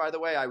Armour one, by the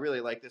way. I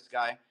really like this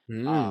guy.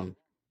 And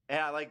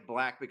I like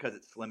black because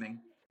it's slimming.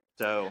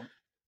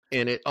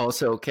 And it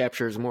also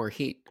captures more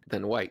heat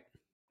than white.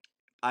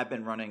 I've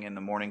been running in the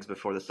mornings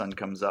before the sun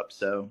comes up,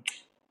 so.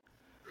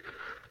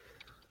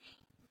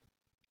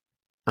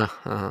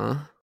 Uh-huh.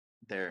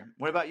 There.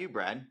 What about you,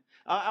 Brad?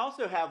 I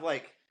also have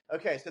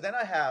so then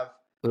I have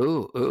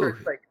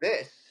shirts like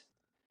this.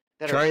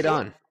 Try it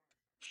on.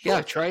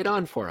 Yeah, try it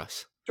on for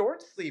us.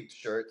 Short-sleeved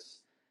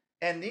shirts.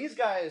 And these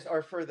guys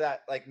are for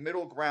that like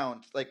middle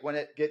ground, like when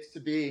it gets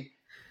to be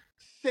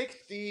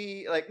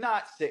 60, like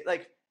not 6,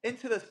 like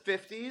into the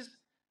 50s.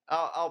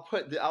 I'll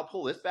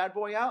pull this bad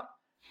boy out,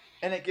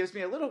 and it gives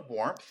me a little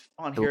warmth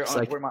on here.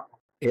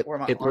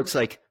 It looks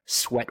like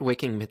sweat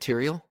wicking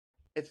material.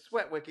 It's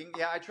sweat wicking.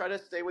 Yeah, I try to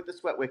stay with the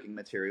sweat wicking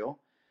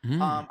material.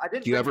 I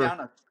didn't. Do you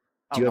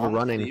ever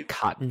run in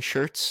cotton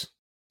shirts?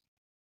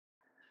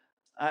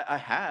 I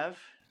have.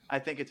 I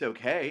think it's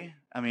okay.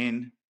 I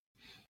mean,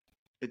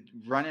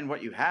 run in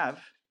what you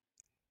have.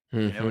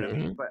 You know what I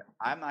mean? But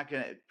I'm not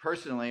going to,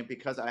 personally,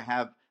 because I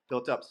have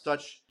built up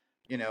such,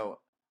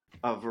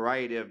 a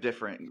variety of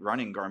different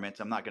running garments,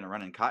 I'm not going to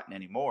run in cotton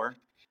anymore.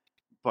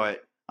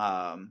 But,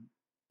 and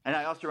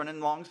I also run in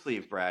long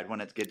sleeve, Brad,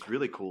 when it gets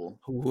really cool.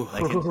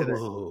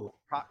 Whoa.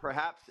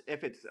 Perhaps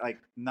if it's like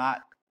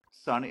not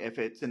sunny, if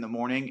it's in the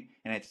morning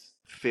and it's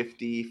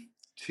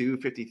 52,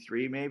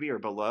 53 maybe or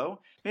below,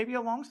 maybe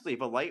a long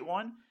sleeve, a light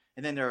one.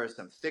 And then there are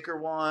some thicker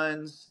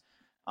ones,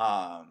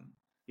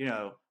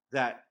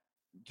 that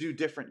do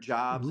different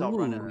jobs. I'll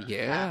run a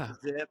half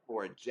zip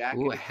or a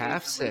jacket a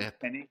half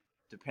zip,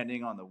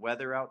 depending on the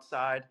weather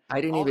outside.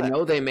 I didn't even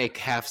know they make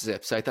half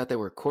zips. I thought they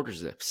were quarter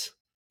zips.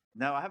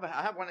 No, I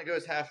have one that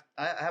goes half.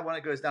 I have one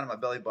that goes down to my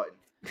belly button.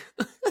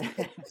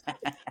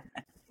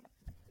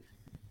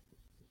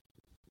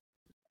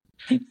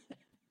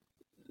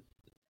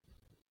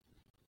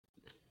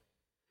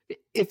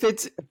 If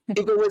it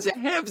was a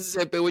half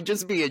zip, it would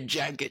just be a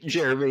jacket,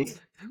 Jeremy.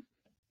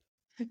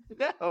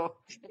 No,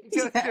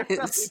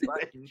 yes.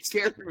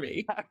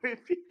 Jeremy.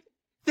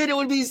 Then it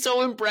would be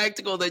so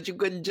impractical that you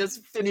couldn't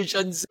just finish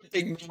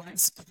unzipping the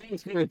last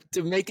finger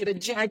to make it a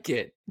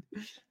jacket.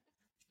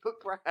 But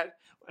Brad,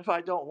 what if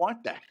I don't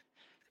want that?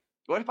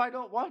 What if I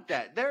don't want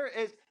that? There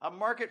is a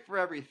market for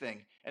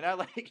everything, and I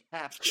like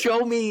half zip. Show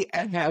me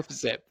a half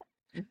zip.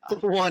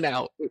 Put one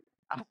out.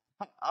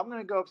 I'm going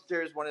to go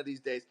upstairs one of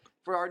these days.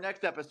 For our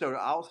next episode,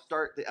 I'll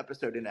start the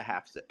episode in a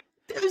half zip.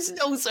 There's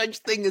no such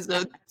thing as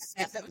a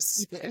half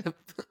zip.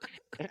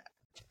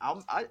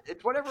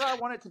 It's whatever I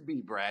want it to be,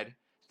 Brad.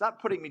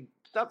 Stop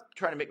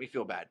trying to make me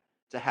feel bad.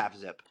 It's a half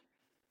zip.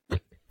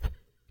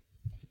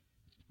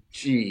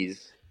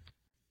 Jeez.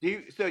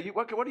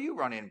 What do you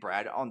run in,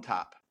 Brad, on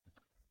top?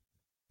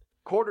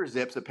 Quarter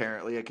zips,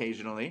 apparently,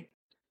 occasionally.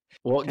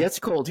 Well, it gets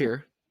cold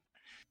here.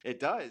 It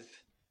does.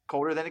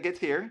 Colder than it gets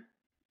here.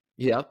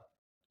 Yep.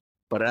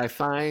 But I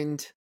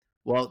find,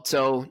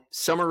 so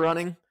summer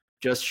running,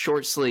 just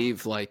short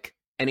sleeve, like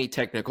any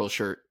technical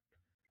shirt.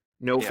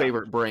 No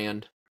favorite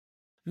brand.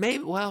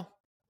 Maybe,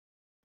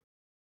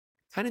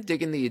 kind of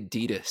digging the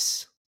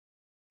Adidas.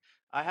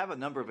 I have a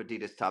number of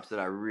Adidas tops that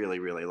I really,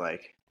 really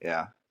like.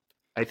 Yeah.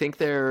 I think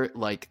they're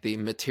like the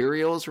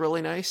material is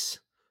really nice,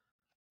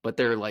 but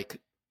they're like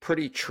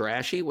pretty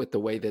trashy with the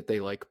way that they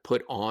like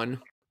put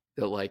on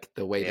the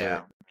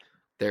way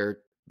they're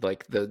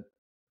like the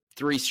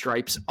 3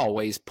 stripes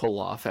always pull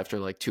off after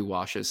like 2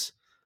 washes.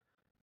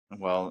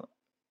 Well,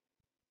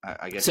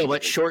 I guess so.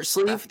 But short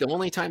sleeve, the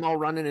only time I'll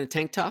run in a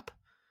tank top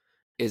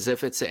is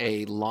if it's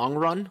a long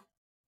run,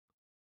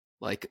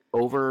 like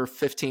over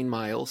 15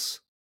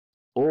 miles,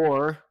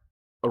 or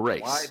a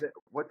race.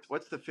 Why?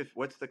 What's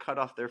the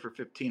cutoff there for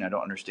 15? I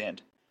don't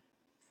understand.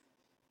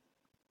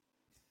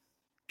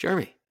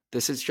 Jeremy,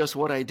 this is just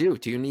what I do.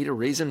 Do you need a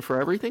reason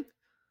for everything?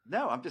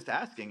 No, I'm just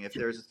asking if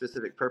there's a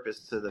specific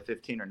purpose to the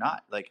 15 or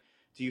not. Like,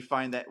 do you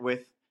find that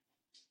with,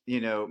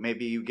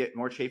 maybe you get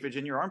more chafage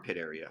in your armpit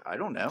area? I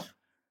don't know.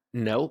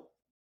 No.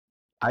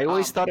 I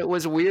always thought it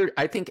was weird.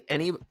 I think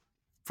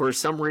for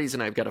some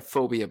reason, I've got a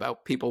phobia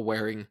about people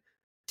wearing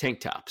tank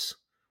tops.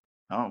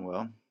 Oh,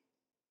 well.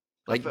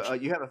 Like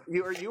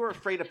you are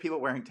afraid of people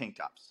wearing tank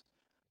tops.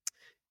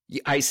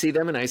 I see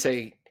them and I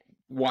say,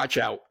 watch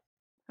out.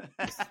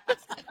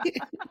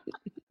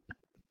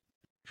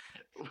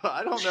 Well,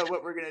 I don't know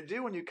what we're gonna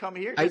do when you come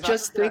here. I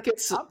just think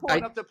I'm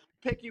pulling up to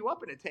pick you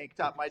up in a tank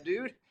top, my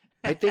dude.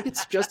 I think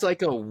it's just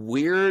like a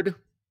weird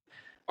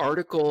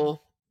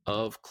article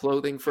of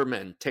clothing for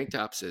men. Tank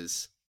tops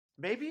is.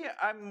 Maybe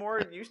I'm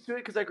more used to it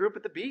because I grew up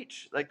at the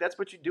beach. Like that's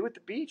what you do at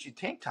the beach. You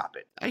tank top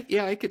it.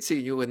 I could see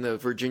you in the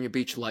Virginia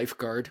Beach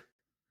lifeguard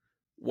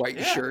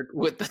white shirt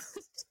with the.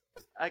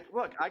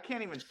 Look, I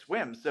can't even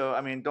swim, so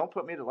I mean, don't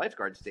put me at the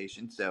lifeguard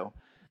station. So.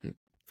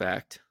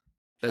 Fact.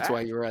 That's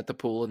why you were at the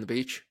pool and the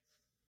beach.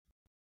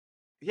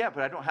 Yeah,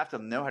 but I don't have to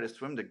know how to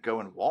swim to go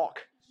and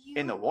walk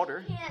in the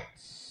water. You can't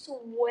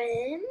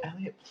swim?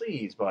 Elliot,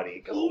 please,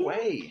 buddy, go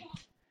away.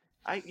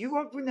 You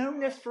have known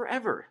this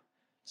forever.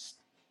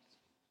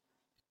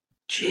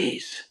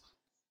 Jeez.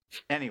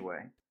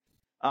 Anyway,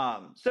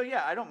 so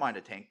yeah, I don't mind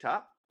a tank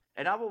top,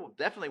 and I will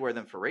definitely wear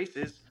them for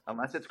races.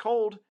 Unless it's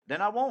cold,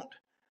 then I won't.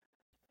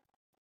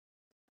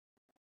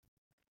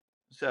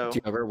 So. Do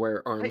you ever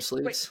wear arm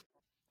sleeves?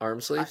 Arm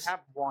sleeves? I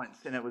have once,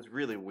 and it was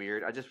really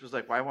weird. I just was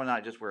like, why wouldn't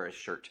I just wear a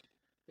shirt?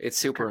 It's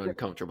super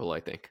uncomfortable, I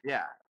think.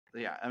 Yeah.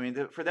 I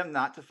mean, for them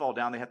not to fall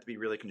down, they have to be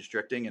really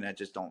constricting, and I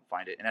just don't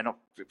find it. And I don't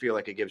feel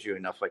like it gives you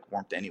enough like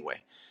warmth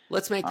anyway.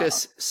 Let's make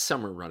this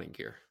summer running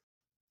gear.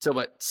 So,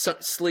 but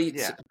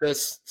sleeves, the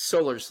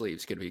solar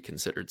sleeves could be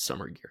considered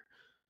summer gear.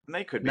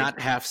 They could be. Not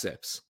half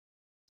zips.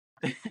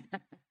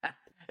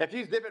 If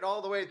you zip it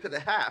all the way to the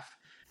half,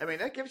 I mean,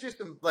 that gives you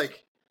some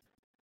like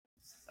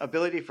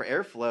ability for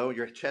airflow.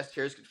 Your chest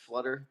hairs could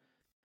flutter.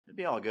 It'd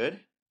be all good.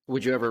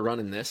 Would you ever run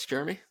in this,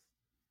 Jeremy?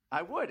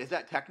 I would. Is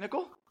that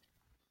technical?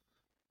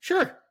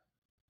 Sure.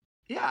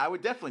 Yeah, I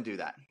would definitely do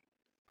that.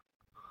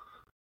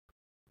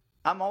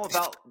 I'm all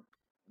about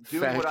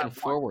doing fashion what I want.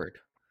 Forward.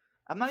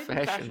 I'm not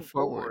even fashion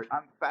forward.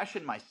 I'm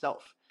fashion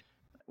myself.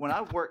 When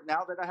I work,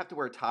 now that I have to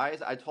wear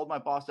ties, I told my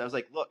boss, I was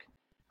like, look,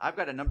 I've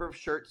got a number of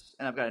shirts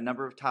and I've got a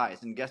number of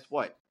ties. And guess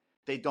what?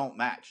 They don't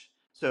match.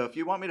 So if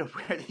you want me to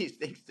wear these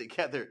things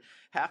together,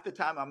 half the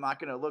time I'm not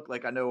going to look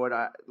like I know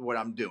what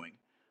I'm doing.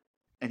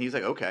 And he's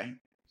like, okay.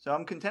 So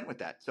I'm content with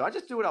that. So I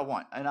just do what I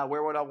want, and I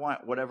wear what I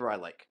want, whatever I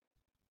like.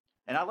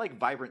 And I like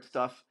vibrant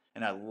stuff,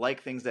 and I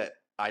like things that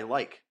I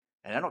like,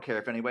 and I don't care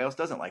if anybody else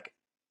doesn't like it.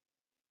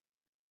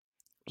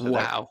 So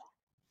wow.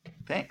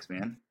 Thanks,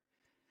 man.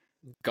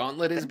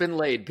 Gauntlet has been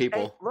laid,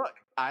 people. Hey, look,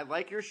 I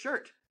like your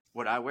shirt.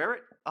 Would I wear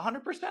it?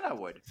 100% I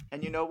would.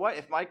 And you know what?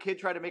 If my kid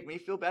tried to make me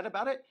feel bad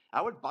about it,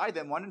 I would buy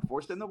them one and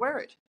force them to wear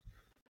it.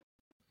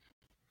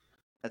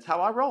 That's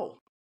how I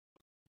roll.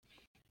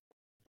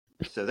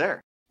 So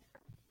there.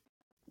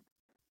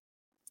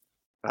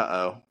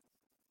 Uh-oh.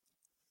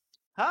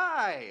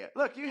 Hi!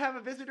 Look, you have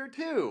a visitor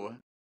too.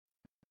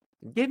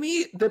 Give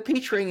me the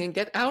peach ring and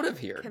get out of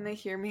here. Can they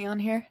hear me on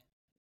here?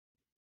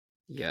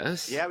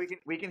 Yes. Yeah,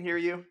 we can hear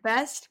you.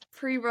 Best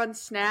pre-run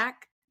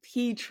snack,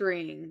 peach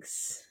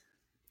rings.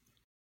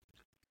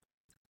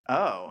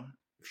 Oh.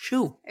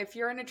 Shoo. If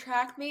you're in a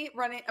track meet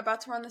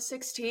about to run the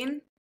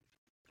 16,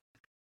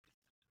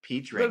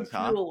 Peach rings,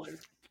 huh? one.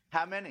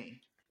 How many?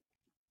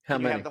 How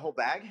Do many? you have the whole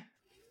bag?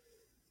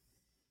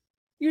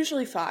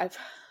 Usually 5.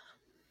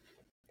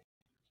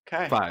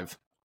 Okay. 5.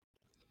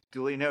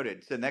 Duly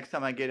noted. So next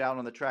time I get out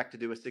on the track to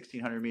do a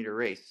 1,600 meter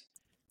race,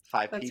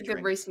 5 That's peach a good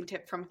rings. racing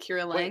tip from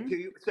Kira Wait,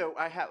 Lang. so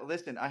I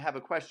have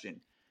a question.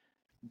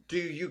 Do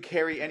you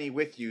carry any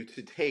with you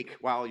to take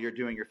while you're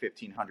doing your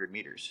 1,500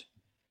 meters?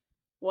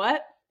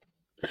 What?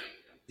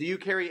 Do you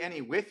carry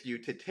any with you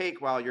to take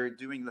while you're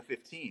doing the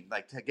 15,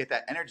 like to get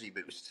that energy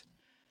boost?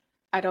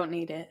 I don't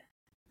need it.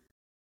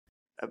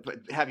 But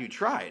have you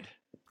tried?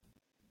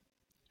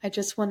 I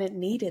just want it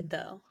needed,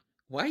 though.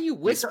 Why are you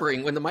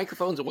whispering when the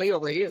microphone's way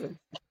over here?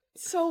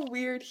 It's so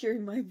weird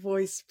hearing my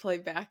voice play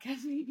back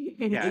at me.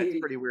 Yeah, it's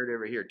pretty weird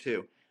over here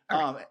too.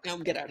 All right, now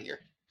get out of here.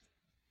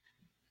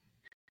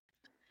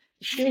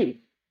 Shoo.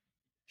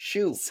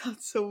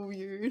 Sounds so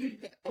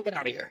weird. Get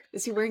out of here.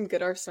 Is he wearing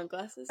Goodar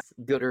sunglasses?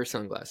 Gooder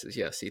sunglasses.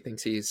 Yes, he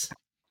thinks he's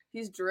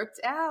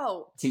dripped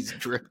out. He's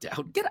dripped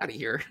out. Get out of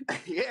here.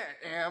 Yeah,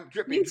 I'm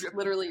dripping. He's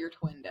literally your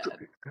twin,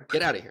 Dad.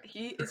 Get out of here.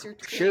 He is your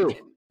Shoo.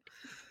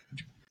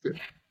 twin.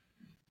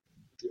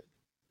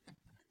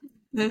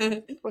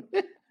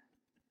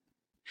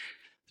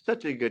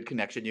 Such a good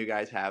connection you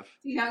guys have.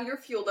 Now you're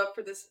fueled up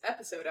for this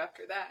episode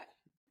after that.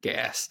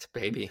 Gassed,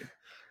 baby.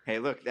 Hey,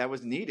 look, that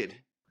was needed.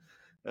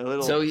 A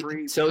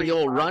little So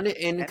you'll run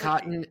in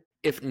cotton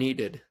if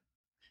needed.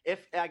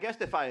 If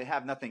I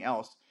have nothing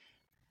else,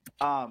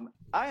 I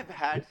have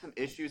had some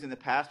issues in the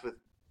past with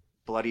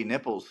bloody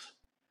nipples.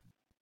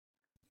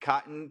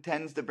 Cotton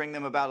tends to bring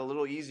them about a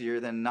little easier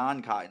than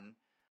non-cotton.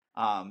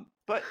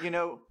 But you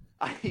know,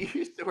 I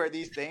used to wear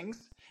these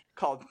things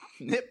called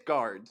nip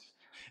guards,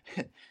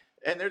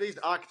 and they're these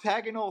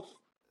octagonal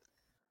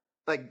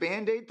like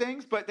Band-Aid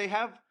things, but they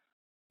have,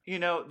 you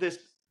know, this.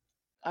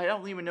 I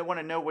don't even want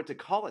to know what to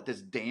call it. This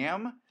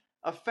dam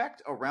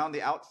effect around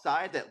the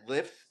outside that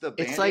lifts the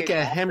Band-Aid. It's like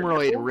a off the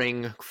hemorrhoid nipple.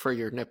 ring for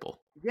your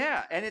nipple.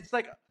 Yeah, and it's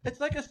like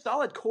a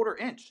solid 1/4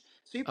 inch.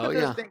 So you put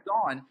those things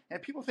on,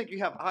 and people think you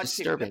have odd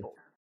shaped nipples.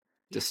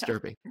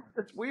 Disturbing. Yeah,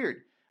 that's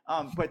weird.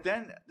 But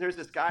then there's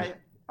this guy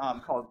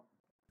called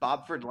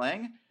Bobford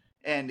Lang,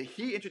 and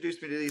he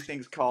introduced me to these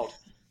things called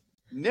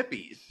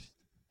nippies,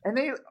 and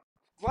they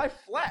fly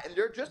flat, and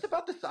they're just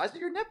about the size of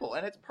your nipple,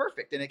 and it's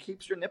perfect, and it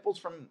keeps your nipples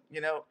from, you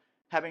know,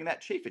 having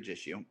that chafage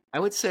issue. I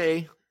would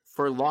say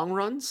for long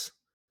runs,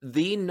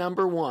 the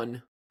number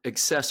one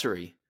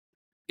accessory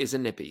is a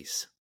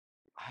nippies.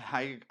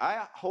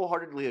 I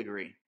wholeheartely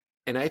agree.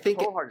 And I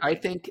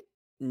think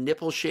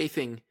nipple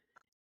chafing,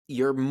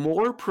 you're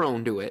more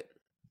prone to it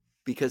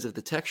because of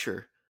the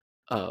texture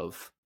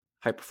of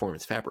high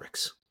performance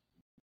fabrics.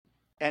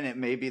 And it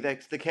may be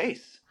that's the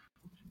case.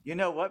 You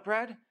know what,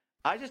 Brad?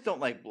 I just don't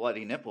like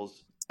bloody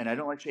nipples, and I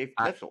don't like chafed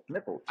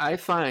nipples. I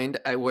find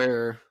I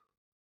wear,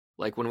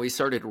 like when we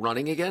started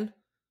running again,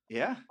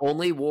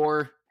 only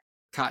wore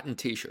cotton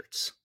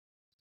t-shirts.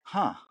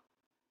 Huh.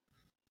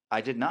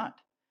 I did not.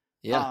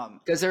 Yeah,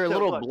 because they're a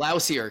little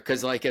blousier.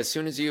 Because like as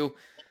soon as you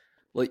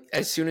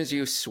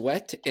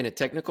sweat in a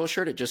technical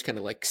shirt, it just kind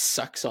of like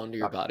sucks onto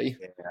your body.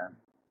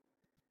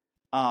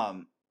 Yeah.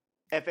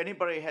 If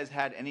anybody has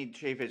had any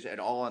chafage at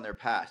all in their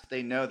past,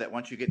 they know that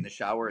once you get in the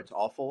shower, it's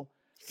awful.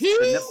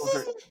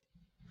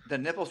 The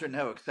nipples are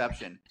no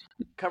exception.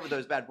 Cover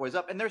those bad boys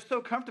up, and they're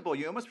so comfortable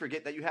you almost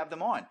forget that you have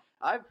them on.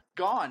 I've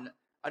gone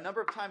a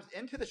number of times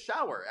into the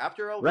shower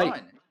after a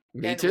run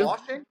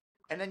washing,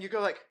 and then you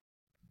go like,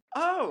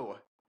 "Oh,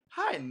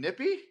 hi,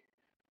 nippy,"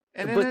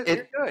 and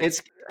then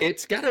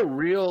it's got a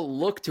real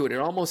look to it. It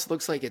almost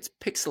looks like it's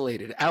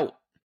pixelated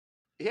out.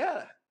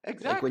 Yeah,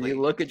 exactly. Like when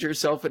you look at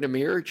yourself in a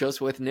mirror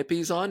just with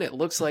nippies on, it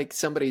looks like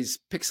somebody's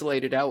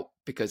pixelated out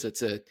because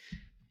it's a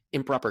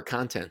improper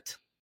content.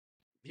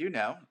 You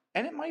know,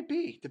 and it might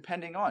be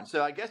depending on.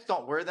 So I guess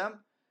don't wear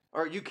them,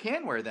 or you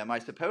can wear them, I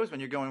suppose, when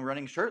you're going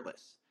running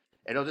shirtless.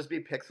 It'll just be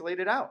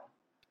pixelated out.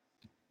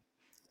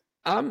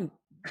 I'm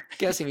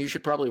guessing you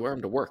should probably wear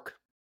them to work.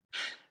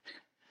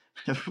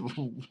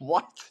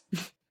 What?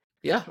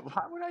 Yeah.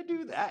 Why would I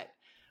do that?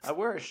 I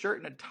wear a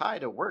shirt and a tie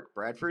to work,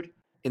 Bradford.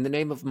 In the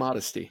name of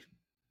modesty.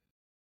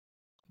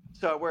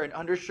 So I wear an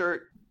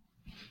undershirt,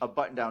 a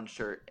button-down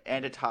shirt,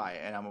 and a tie,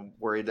 and I'm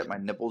worried that my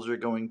nipples are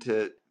going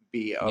to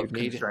be of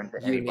concern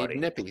to anybody.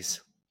 You need nippies.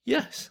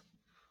 Yes.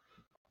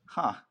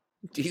 Huh.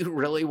 Do you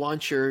really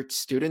want your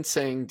students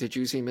saying, "Did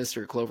you see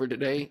Mr. Clover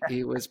today?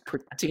 He was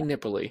pretty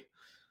nipply."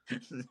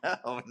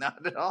 No,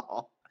 not at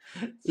all.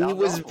 He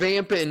was awful.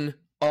 vamping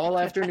all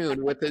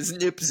afternoon with his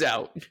nips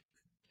out.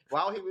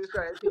 While he was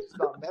trying to teach us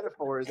about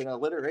metaphors and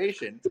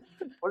alliteration,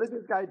 what is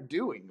this guy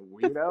doing,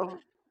 weirdo?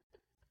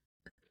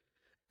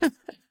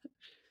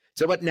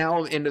 So, but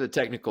now into the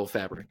technical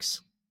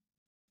fabrics.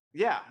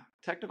 Yeah,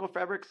 technical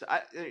fabrics.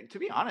 To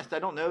be honest, I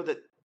don't know that.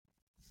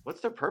 What's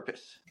their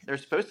purpose? They're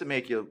supposed to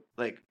make you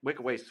like wick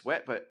away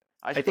sweat, but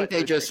I think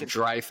they just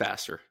dry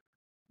faster.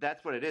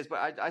 That's what it is.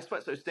 But I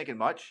sweat so stinking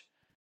much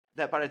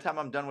that by the time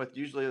I'm done with,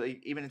 usually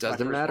like, even into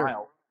doesn't my first matter.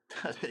 mile,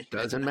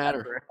 doesn't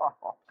matter at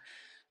all.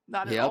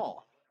 Not at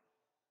all.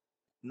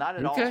 Not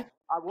at all.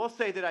 I will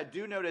say that I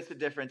do notice a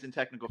difference in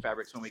technical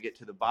fabrics when we get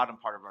to the bottom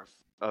part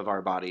of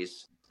our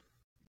bodies.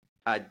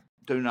 I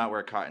do not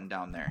wear cotton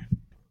down there.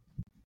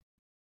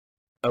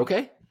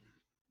 Okay,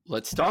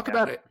 let's talk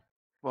about it.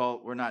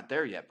 Well, we're not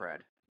there yet,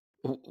 Brad.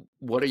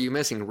 What are you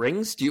missing?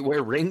 Rings? Do you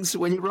wear rings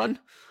when you run?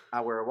 I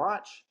wear a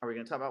watch. Are we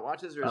going to talk about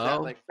watches, or is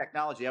that like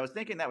technology? I was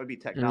thinking that would be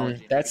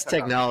technology. That's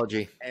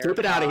technology. Keep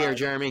it out of here,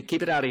 Jeremy.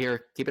 Keep it out of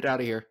here. Keep it out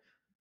of here.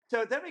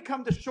 So then we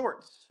come to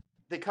shorts.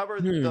 They cover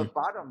the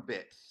bottom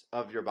bits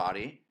of your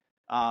body,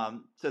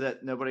 so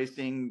that nobody's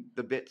seeing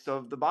the bits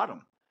of the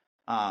bottom.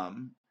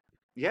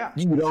 Yeah.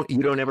 You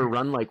don't ever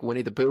run like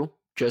Winnie the Pooh,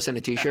 just in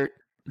a t-shirt?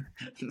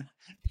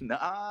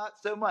 Not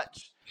so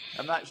much.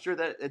 I'm not sure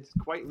that it's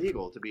quite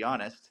legal, to be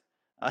honest.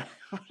 What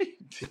are you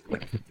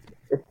doing?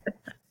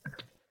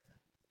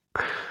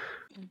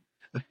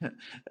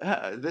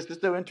 This is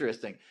so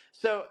interesting.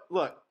 So,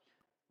 look,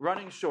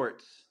 running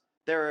shorts.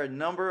 There are a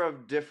number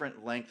of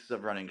different lengths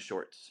of running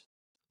shorts,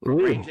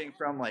 ranging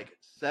from like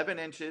 7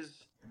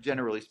 inches,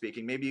 generally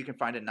speaking. Maybe you can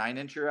find a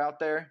 9-incher out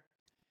there.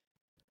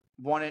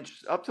 1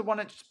 inch up to 1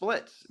 inch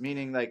splits,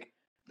 meaning like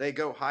they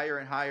go higher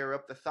and higher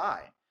up the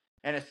thigh.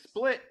 And a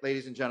split,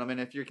 ladies and gentlemen,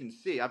 if you can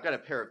see, I've got a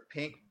pair of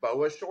pink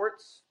boa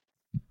shorts,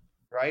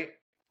 right?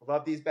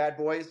 Love these bad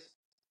boys.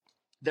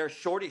 They're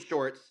shorty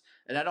shorts,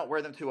 and I don't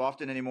wear them too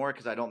often anymore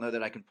because I don't know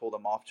that I can pull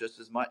them off just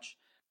as much.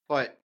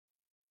 But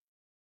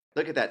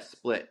look at that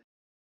split.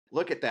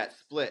 Look at that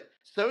split.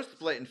 So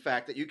split, in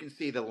fact, that you can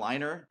see the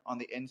liner on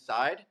the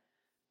inside.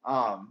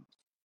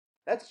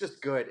 That's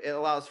just good. It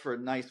allows for a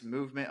nice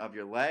movement of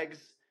your legs.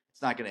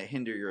 It's not going to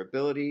hinder your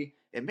ability.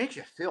 It makes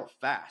you feel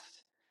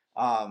fast.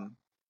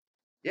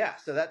 Yeah,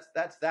 so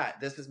that's that.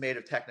 This is made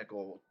of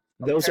technical.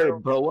 Those are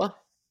boa?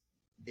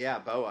 Yeah,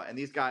 boa. And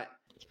these got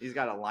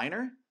a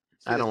liner.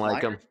 I don't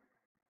like them.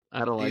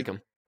 I don't like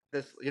them.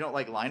 You don't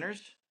like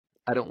liners?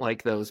 I don't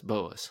like those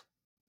boas.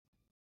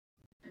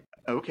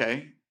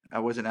 Okay. I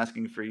wasn't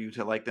asking for you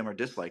to like them or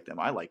dislike them.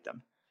 I like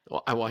them.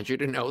 Well, I want you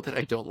to know that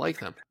I don't like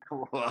them.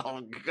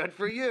 Well, good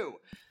for you.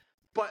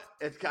 But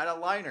it's got a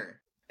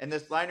liner. And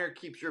this liner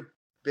keeps your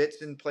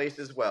bits in place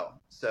as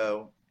well.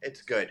 So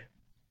it's good.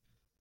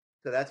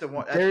 So that's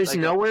There's like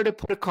nowhere to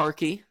put a car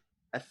key.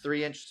 A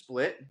 3-inch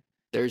split.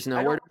 There's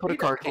nowhere to put a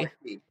car key.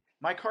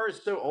 My car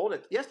is so old.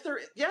 Yes,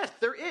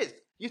 there is.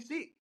 You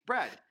see,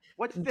 Brad,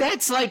 what's this?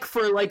 That's like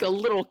for like a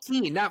little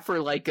key, not for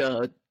like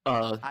a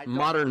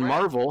modern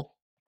marvel.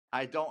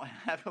 I don't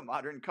have a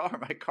modern car.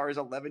 My car is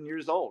 11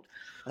 years old.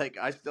 Like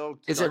I still.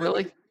 Is it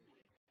really?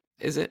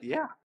 Is it?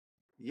 Yeah.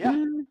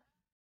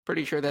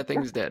 Pretty sure that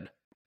thing's dead.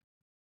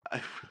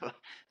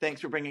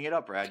 Thanks for bringing it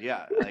up, Brad.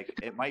 Yeah, like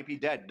it might be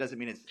dead.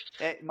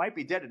 It might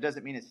be dead. It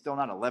doesn't mean it's still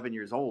not 11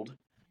 years old.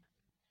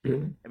 I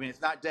mean,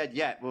 it's not dead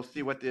yet. We'll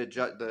see what the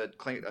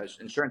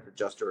insurance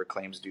adjuster or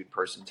claims dude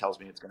person tells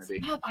me it's going to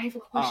be. I have a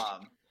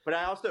question. But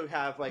I also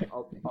have like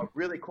a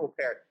really cool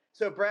pair.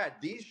 So, Brad,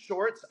 these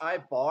shorts I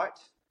bought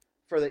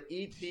for the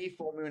ET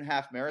Full Moon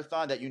Half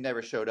Marathon that you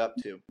never showed up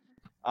to.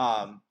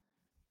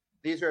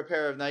 These are a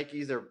pair of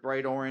Nikes. They're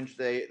bright orange.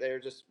 They're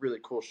just really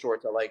cool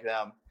shorts. I like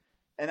them.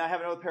 And I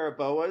have another pair of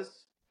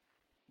boas.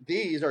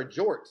 These are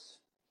jorts.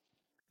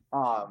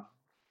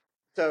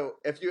 So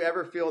if you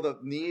ever feel the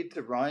need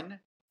to run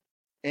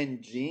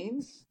in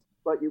jeans,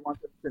 but you want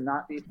them to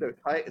not be so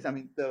tight,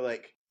 so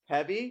like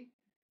heavy,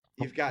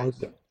 you've got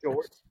some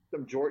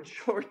jort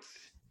shorts.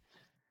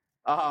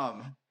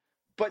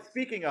 But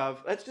speaking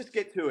of, let's just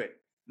get to it.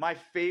 My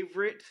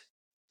favorite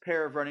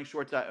pair of running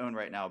shorts I own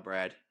right now,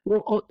 Brad.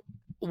 Well,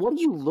 what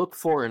do you look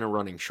for in a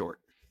running short?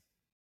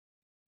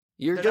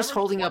 You're just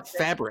holding up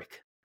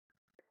fabric.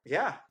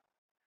 Yeah.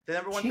 The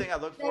number one thing I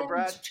look for,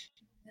 Brad,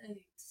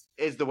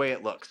 is the way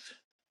it looks.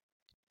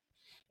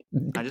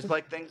 I just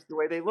like things the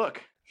way they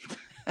look.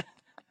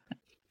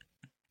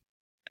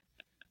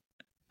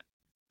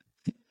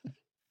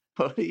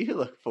 What do you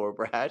look for,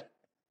 Brad?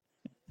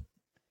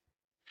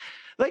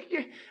 Like,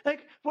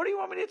 what do you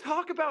want me to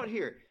talk about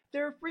here?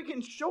 They're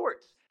freaking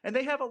shorts, and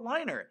they have a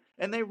liner,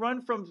 and they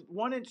run from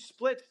 1-inch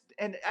splits,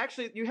 and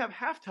actually you have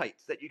half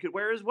tights that you could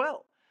wear as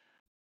well.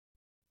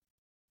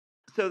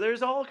 So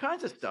there's all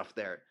kinds of stuff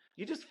there.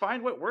 You just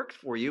find what works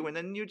for you, and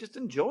then you just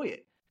enjoy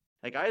it.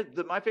 Like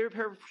my favorite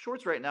pair of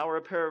shorts right now are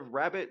a pair of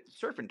Rabbit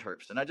Surf and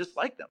Turfs, and I just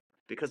like them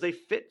because they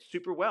fit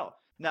super well.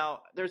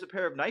 Now, there's a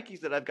pair of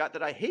Nikes that I've got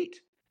that I hate.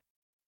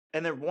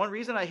 And the one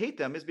reason I hate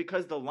them is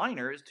because the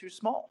liner is too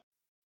small.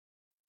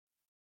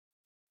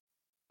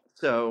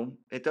 So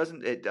it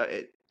doesn't.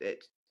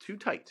 It's too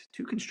tight,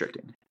 too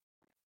constricting.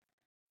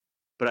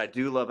 But I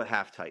do love a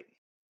half tight.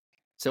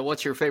 So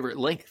what's your favorite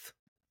length?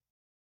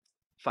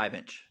 5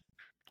 inch.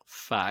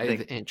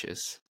 5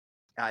 inches.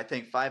 I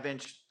think 5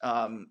 inch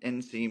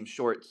inseam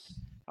shorts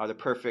are the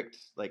perfect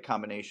like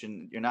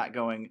combination. You're not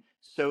going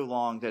so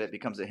long that it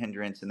becomes a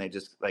hindrance and they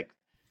just like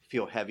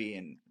feel heavy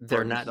and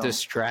they're not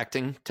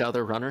distracting to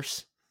other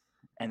runners.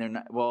 And they're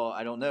not. Well,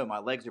 I don't know. My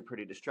legs are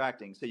pretty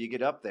distracting. So you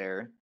get up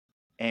there,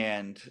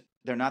 and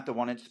they're not the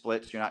 1 inch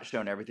splits. You're not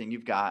showing everything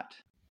you've got.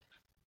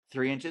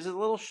 3 inches is a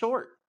little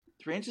short.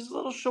 3 inches is a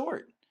little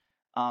short.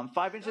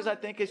 5 inches, I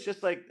think, is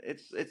just like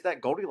it's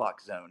that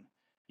Goldilocks zone.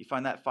 You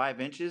find that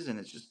 5 inches, and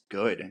it's just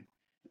good.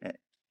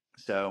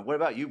 So, what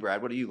about you,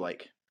 Brad? What do you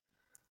like?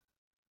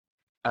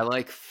 I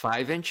like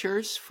 5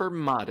 inchers for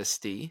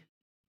modesty,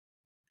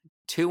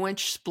 2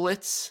 inch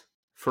splits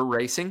for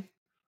racing,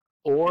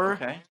 or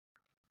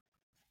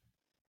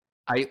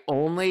I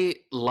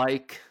only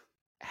like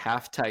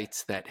half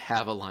tights that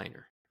have a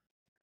liner.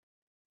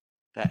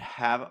 That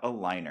have a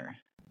liner.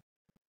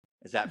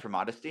 Is that for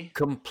modesty?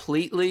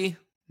 Completely.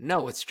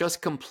 No, it's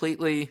just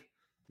completely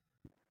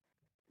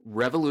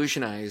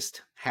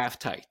revolutionized half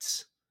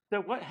tights.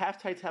 So what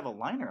half tights have a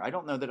liner? I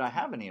don't know that I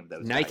have any of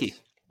those. Nike. Guys.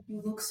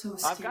 You look so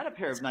stupid. I've got a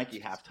pair of Nike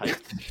half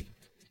tights.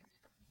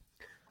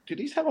 Do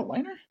these have a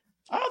liner?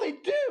 Oh, they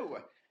do.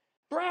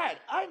 Brad,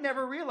 I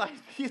never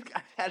realized these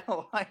guys had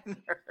a liner.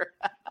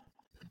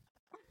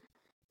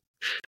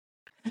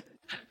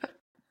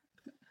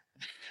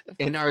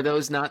 And are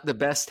those not the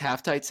best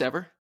half tights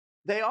ever?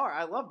 They are.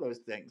 I love those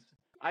things.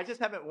 I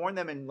just haven't worn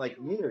them in like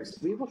years.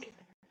 We look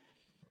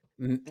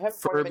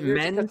for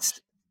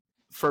men's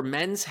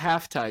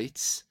half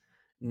tights,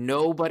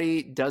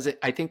 nobody does it.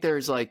 I think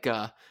there's like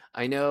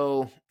I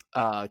know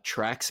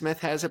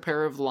Tracksmith has a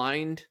pair of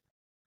lined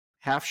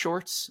half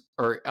shorts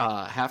or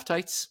half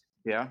tights.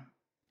 Yeah.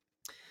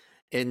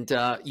 And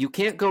you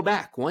can't go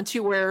back. Once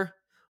you wear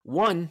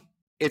one,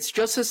 it's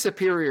just a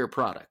superior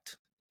product.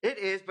 It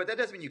is, but that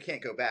doesn't mean you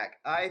can't go back.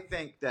 I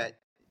think that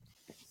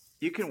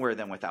you can wear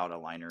them without a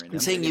liner in them. I'm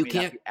saying you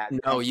can't.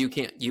 No, you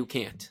can't. You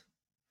can't.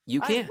 You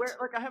can't.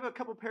 I have a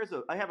couple pairs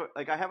of. I have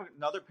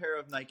another pair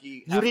of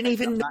Nike. You didn't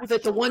even know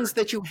that the ones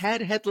that you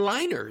had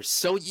liners.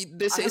 So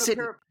this isn't.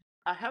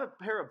 I have a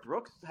pair of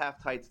Brooks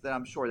half tights that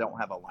I'm sure don't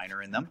have a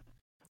liner in them.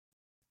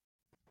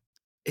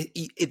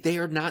 They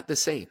are not the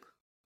same.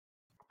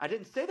 I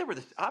didn't say they were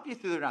the.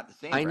 Obviously, they're not the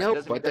same. I know,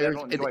 but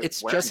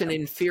it's just an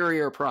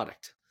inferior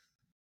product.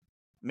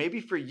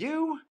 Maybe for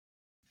you.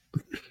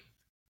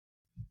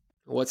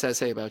 What's that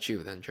say about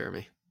you then,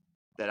 Jeremy?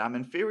 That I'm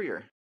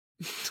inferior.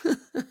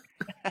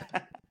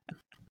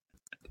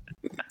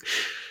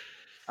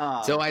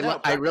 So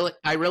I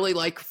really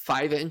like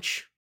 5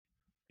 inch.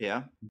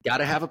 Yeah. Got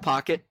to have a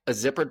pocket, a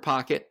zippered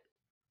pocket,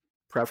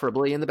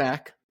 preferably in the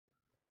back.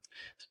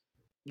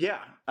 Yeah,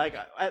 like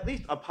at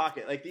least a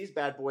pocket. Like these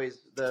bad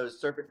boys, those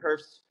Serpent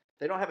Perfs,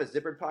 they don't have a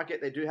zippered pocket.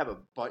 They do have a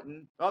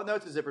button. Oh no,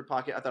 it's a zippered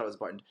pocket. I thought it was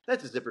buttoned.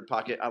 That's a zippered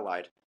pocket. I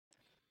lied.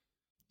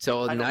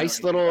 So a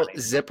nice little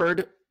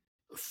zippered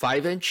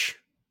 5 inch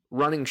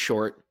running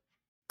short.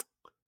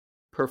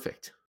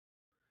 Perfect.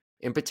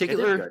 In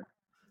particular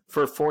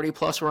for 40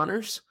 plus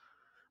runners,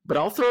 but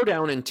I'll throw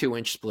down in 2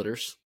 inch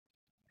splitters.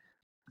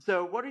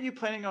 So what are you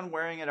planning on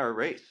wearing at our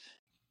race?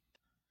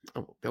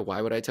 Oh,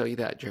 why would I tell you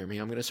that, Jeremy?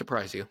 I'm going to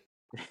surprise you.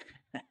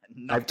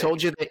 I've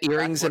told you the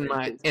earrings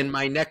in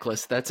my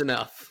necklace. That's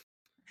enough.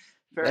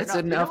 That's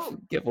enough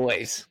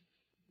giveaways.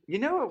 You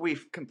know what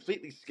we've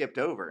completely skipped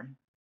over?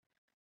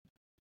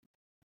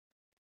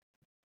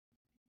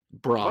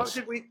 Bras. What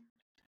did we?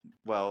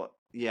 Well,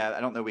 yeah, I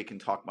don't know. We can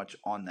talk much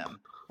on them.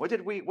 What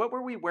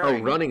were we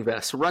wearing? Oh, running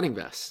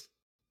vests.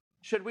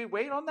 Should we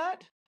wait on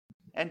that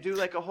and do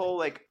like a whole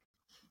like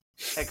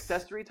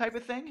accessory type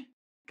of thing?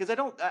 Because I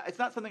don't. It's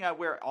not something I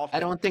wear often. I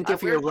don't think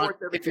if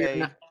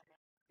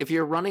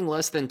you're running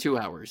less than 2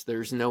 hours,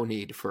 there's no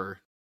need for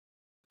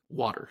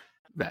water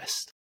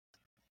vest.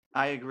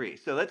 I agree.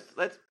 So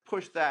let's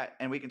push that,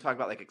 and we can talk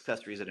about like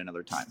accessories at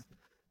another time.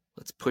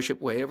 Let's push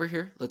it way over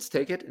here. Let's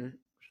take it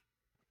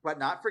but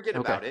not forget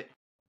about it.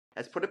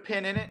 Let's put a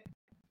pin in it.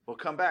 We'll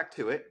come back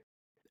to it.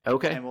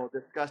 Okay. And we'll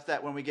discuss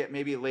that when we get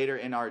maybe later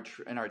in our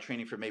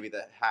training for maybe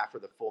the half or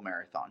the full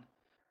marathon.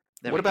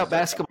 What about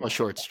basketball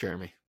shorts,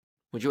 Jeremy?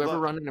 Would you ever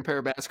run in a pair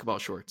of basketball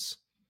shorts?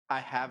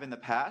 I have in the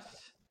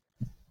past.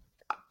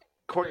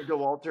 Courtney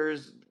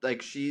DeWalters,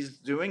 like she's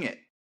doing it,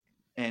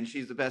 and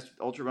she's the best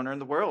ultra runner in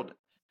the world,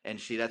 and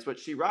that's what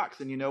she rocks.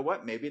 And you know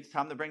what? Maybe it's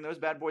time to bring those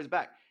bad boys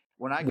back.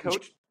 When I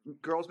coached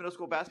girls middle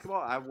school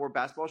basketball, I wore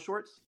basketball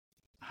shorts.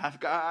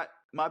 I've got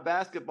my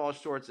basketball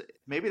shorts.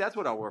 Maybe that's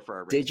what I'll wear for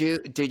our race.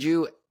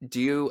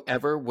 Do you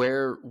ever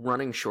wear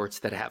running shorts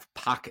that have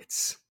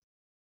pockets?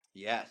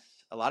 Yes.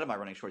 A lot of my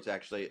running shorts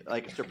actually,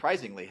 like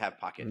surprisingly, have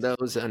pockets.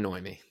 Those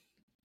annoy me.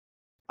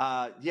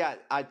 Yeah.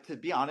 To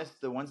be honest,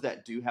 the ones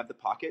that do have the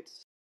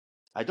pockets,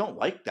 I don't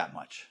like that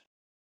much,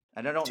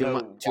 and I don't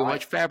know too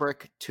much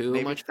fabric. Too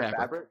much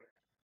fabric.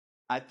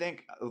 I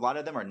think a lot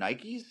of them are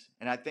Nikes,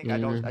 and I think I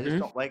just Mm-hmm.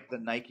 don't like the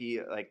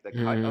Nike, like the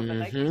cut of the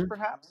Nikes,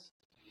 perhaps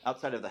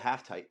outside of the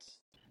half tights.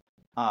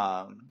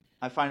 I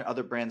find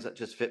other brands that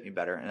just fit me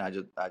better, and I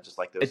just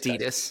like those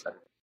Adidas.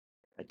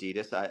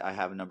 Adidas. I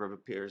have a number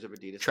of pairs of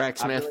Adidas.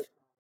 Tracksmith.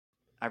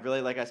 I really,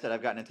 like I said,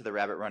 I've gotten into the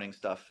rabbit running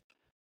stuff.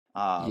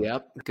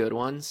 Yep, good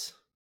ones.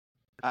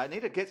 I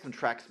need to get some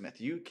Tracksmith.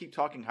 You keep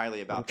talking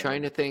highly about them. I'm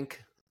trying to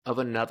think of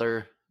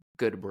another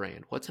good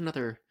brand. What's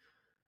another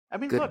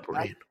good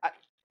brand?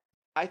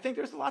 I think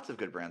there's lots of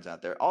good brands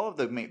out there. All of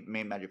the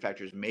main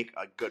manufacturers make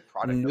a good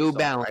product. New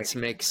Balance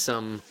makes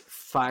some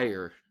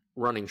fire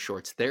running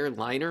shorts. Their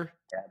liner,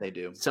 yeah, they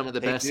do. Some of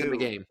the best in the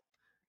game.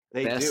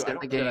 They best do. in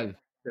the game.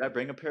 Did I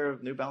bring a pair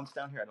of New Balance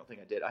down here? I don't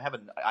think I did.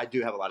 I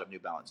do have a lot of New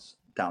Balance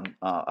down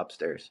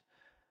upstairs.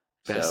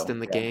 Best in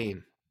the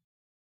game.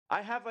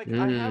 I have I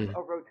have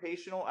a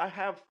rotational. I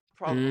have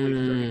probably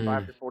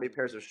 35 to 40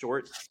 pairs of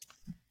shorts,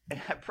 and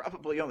I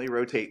probably only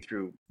rotate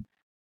through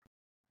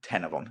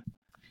 10 of them.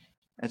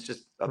 It's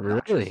just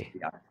obnoxious. Really?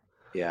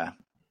 Yeah.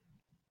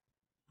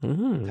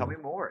 Tell me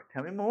more.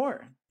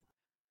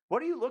 What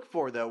do you look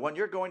for, though, when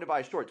you're going to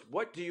buy shorts?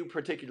 What do you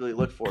particularly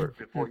look for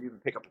before you even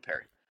pick up a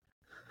pair?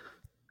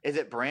 Is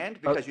it brand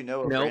because you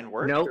know a brand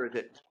works, or is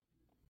it?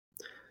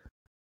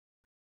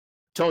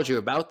 Told you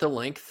about the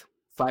length,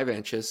 5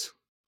 inches.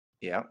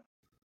 Yeah.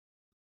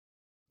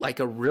 Like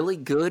a really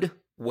good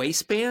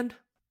waistband.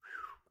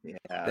 Yeah.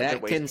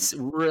 That can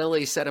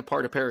really set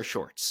apart a pair of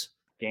shorts.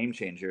 Game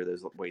changer,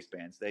 those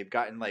waistbands. They've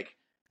gotten like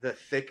a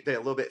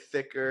little bit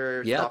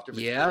thicker, softer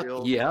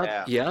material.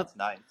 Yeah. It's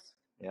nice.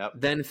 Yep.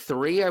 Then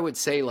 3, I would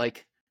say,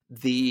 like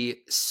the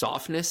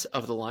softness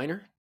of the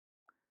liner.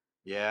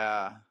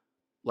 Yeah.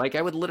 Like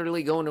I would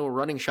literally go into a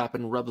running shop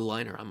and rub the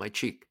liner on my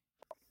cheek.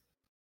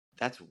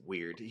 That's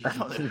weird. I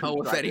don't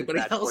know if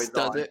anybody else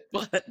does it,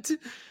 but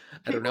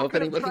I don't know if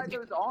anybody try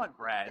those on,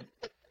 Brad.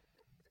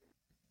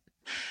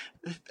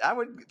 I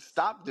would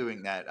stop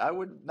doing that. I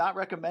would not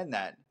recommend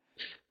that.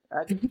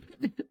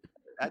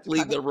 That's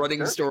leave the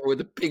running store with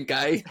a pink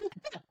eye.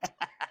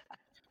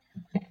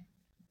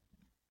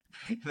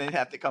 Then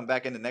have to come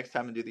back in the next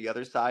time and do the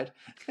other side.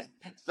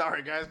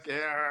 Sorry, guys.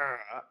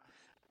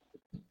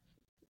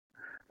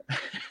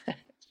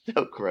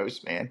 So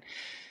gross, man.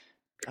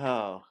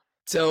 Oh.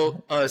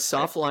 So, a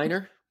soft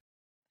liner?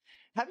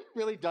 Have you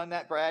really done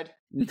that, Brad?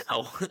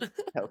 No.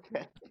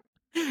 Okay.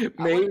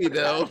 Maybe,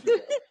 though.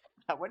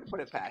 I wouldn't put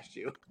it past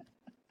you.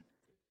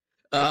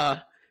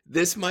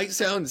 This might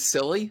sound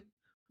silly,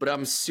 but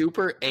I'm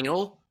super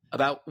anal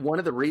about one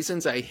of the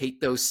reasons I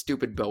hate those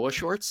stupid boa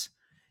shorts.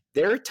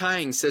 Their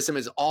tying system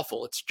is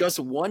awful. It's just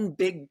one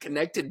big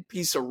connected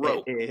piece of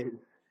rope. It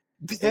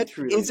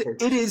is.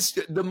 It is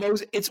the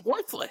most. It's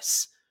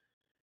worthless.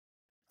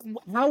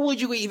 How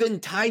would you even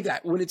tie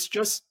that when it's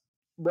just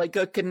like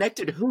a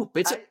connected hoop?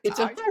 It's a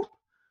hoop.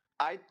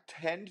 I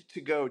tend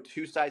to go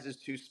 2 sizes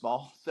too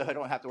small, so I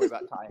don't have to worry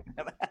about tying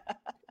them.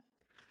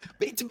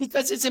 It's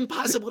because it's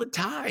impossible to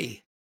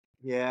tie.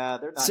 Yeah,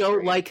 they're not. So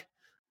great.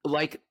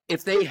 like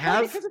if they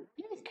have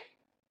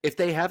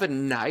a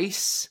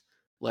nice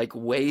like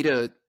way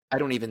to, I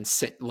don't even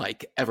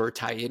ever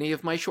tie any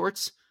of my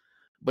shorts,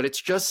 but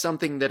it's just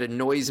something that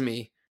annoys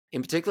me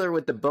in particular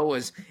with the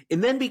boas.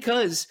 And then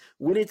because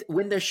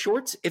when the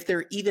shorts, if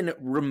they're even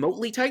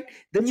remotely tight,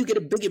 then you get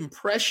a big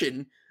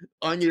impression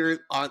on your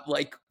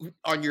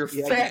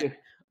fat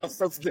of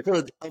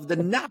the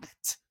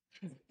knot.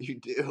 You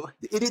do.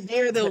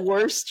 They're the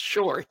worst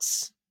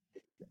shorts.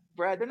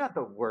 Brad, they're not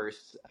the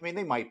worst. I mean,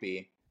 they might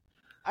be.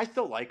 I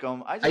still like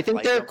them. I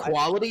think their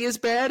quality is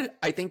bad.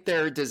 I think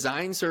their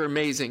designs are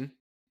amazing.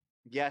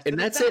 Yes. And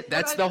that's it.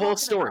 That's the whole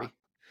story.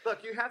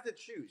 Look, you have to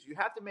choose. You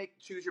have to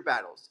choose your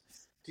battles.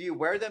 Do you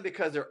wear them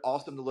because they're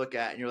awesome to look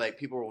at and you're like,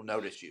 people will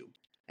notice you?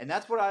 And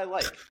that's what I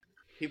like,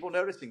 people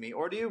noticing me.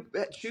 Or do you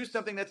choose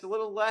something that's a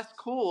little less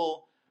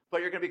cool,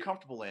 but you're going to be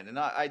comfortable in? And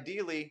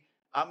ideally,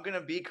 I'm going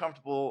to be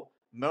comfortable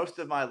most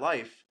of my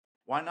life.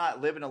 Why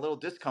not live in a little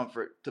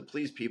discomfort to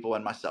please people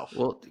and myself?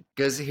 Well,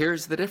 because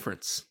here's the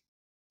difference.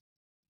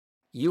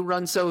 You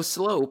run so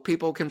slow,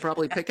 people can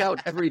probably pick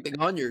out everything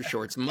on your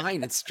shorts.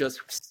 Mine, it's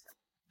just...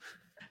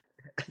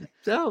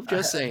 So,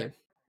 just saying.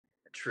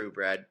 True,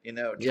 Brad.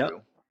 True. Yep.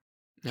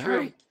 All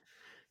right.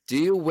 Do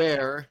you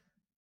wear,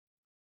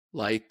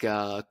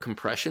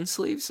 compression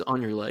sleeves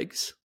on your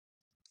legs?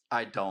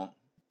 I don't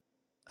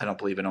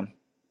believe in them.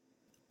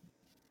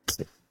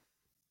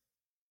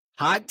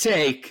 Hot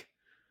take.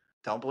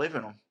 Don't believe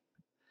in them.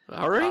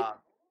 All right.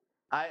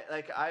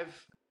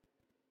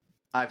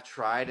 I've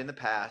tried in the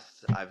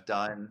past. I've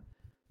done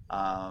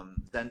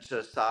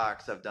Zencha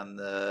socks. I've done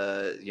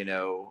the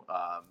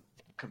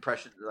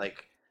compression,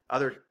 like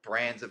other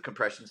brands of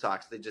compression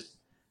socks.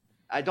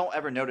 I don't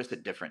ever notice a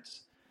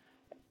difference.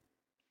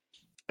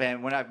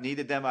 And when I've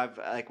needed them,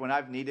 when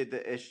I've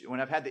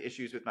had the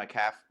issues with my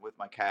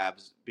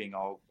calves being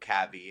all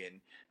calvy, and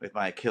with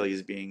my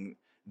Achilles being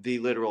the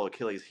literal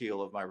Achilles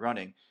heel of my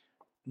running,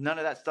 none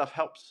of that stuff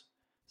helps.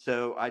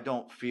 So I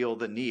don't feel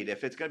the need.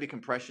 If it's going to be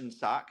compression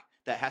sock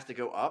that has to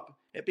go up,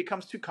 it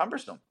becomes too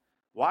cumbersome.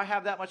 Why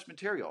have that much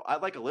material? I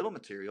like a little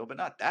material, but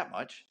not that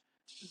much.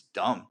 It's just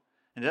dumb.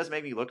 And it doesn't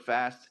make me look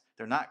fast.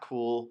 They're not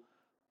cool.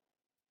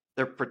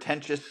 They're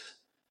pretentious.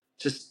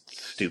 Just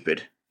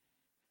stupid.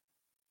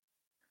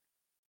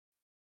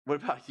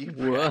 What about you,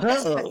 Brad?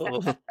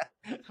 Whoa.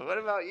 What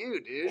about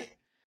you, dude?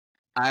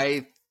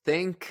 I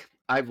think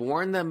I've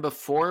worn them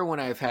before when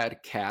I've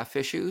had calf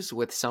issues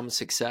with some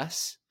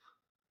success.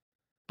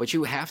 But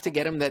you have to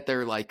get them that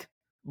they're like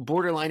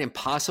borderline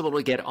impossible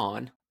to get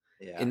on.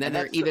 Yeah. And then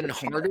they're even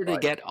harder to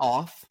get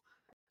off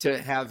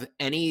to have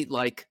any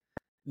like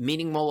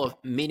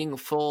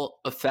meaningful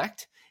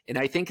effect. And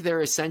I think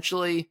they're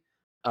essentially,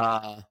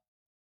 I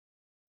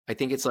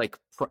think it's like,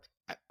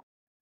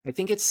 I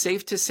think it's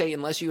safe to say,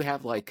 unless you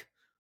have like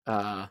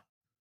the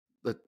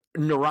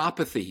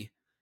neuropathy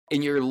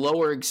in your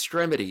lower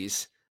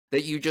extremities,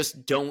 that you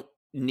just don't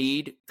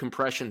need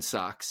compression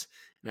socks.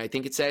 And I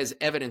think it's as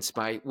evidenced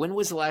by, when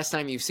was the last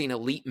time you've seen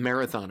elite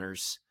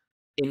marathoners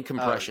in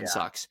compression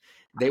socks?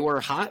 They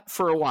were hot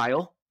for a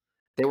while.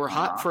 They were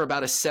hot for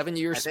about a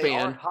 7-year span. They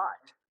are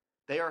hot.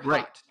 They are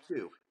hot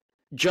too.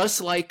 Just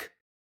like,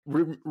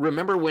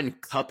 remember when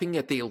cupping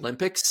at the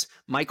Olympics,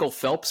 Michael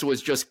Phelps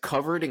was just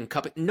covered in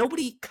cupping?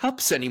 Nobody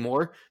cups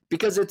anymore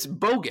because it's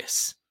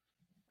bogus.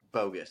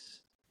 Bogus.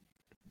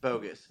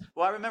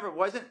 Well, I remember,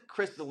 wasn't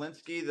Chris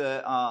Zelinsky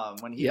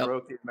when he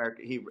broke the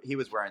American, he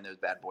was wearing those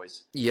bad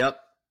boys. Yep.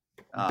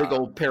 Big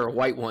old pair of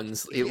white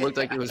ones. It looked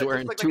like he was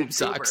wearing tube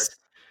socks.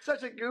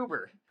 Such a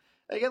goober.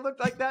 Like, it looked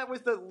like that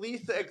was the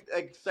least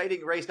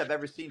exciting race I've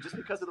ever seen, just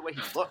because of the way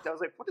he looked. I was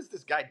like, what is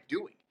this guy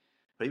doing?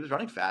 But he was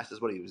running fast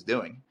is what he was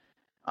doing.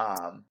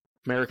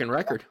 American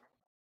record.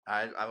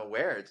 I'm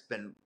aware it's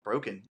been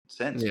broken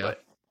since,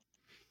 but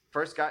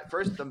first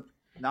the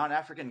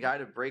non-African guy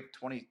to break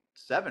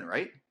 27,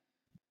 right?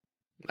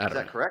 Is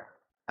that correct?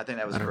 I think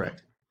that was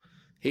correct.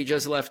 He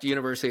just left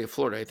University of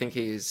Florida. I think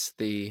he's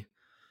the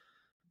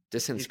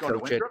distance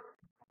coach at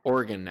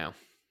Oregon now.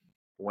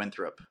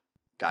 Winthrop.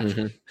 Gotcha.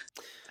 Mm-hmm.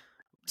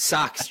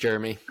 Socks,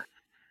 Jeremy.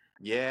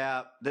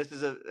 Yeah, this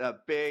is a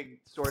big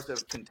source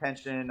of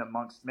contention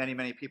amongst many,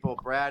 many people.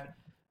 Brad,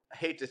 I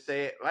hate to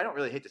say it. I don't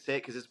really hate to say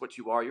it because it's what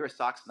you are. You're a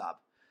sock snob.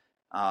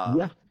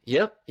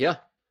 Yeah.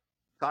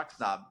 Sock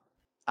snob.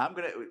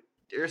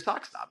 You're a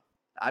sock snob.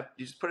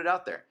 You just put it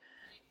out there.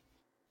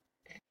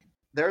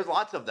 There's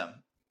lots of them,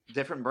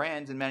 different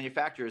brands and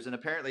manufacturers, and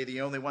apparently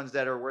the only ones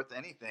that are worth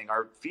anything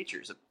are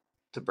features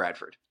to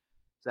Bradford.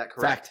 Is that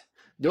correct? Fact.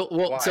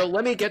 Well, so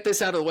let me get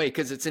this out of the way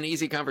because it's an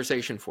easy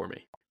conversation for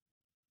me.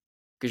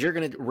 Because you're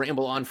going to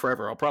ramble on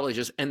forever. I'll probably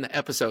just end the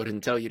episode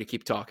and tell you to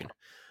keep talking.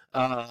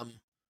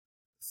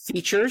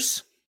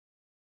 Features.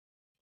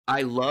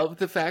 I love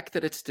the fact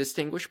that it's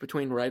distinguished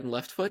between right and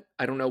left foot.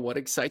 I don't know what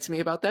excites me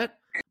about that,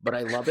 but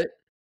I love it.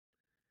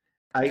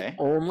 Okay. I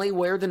only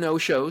wear the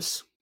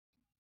no-shows.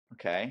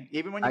 Okay.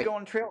 Even when you go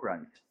on trail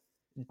runs.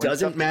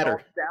 Doesn't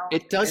matter.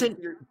 It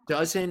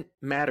doesn't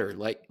matter.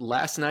 Like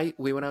last night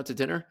we went out to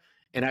dinner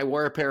and I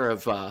wore a pair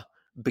of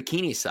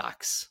bikini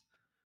socks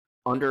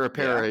under a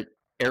pair of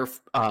Air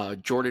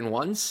Jordan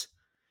 1s.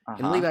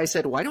 And Levi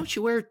said, why don't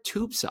you wear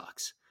tube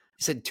socks?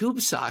 I said,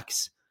 tube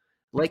socks?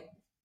 Like,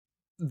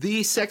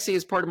 the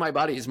sexiest part of my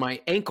body is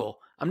my ankle.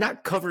 I'm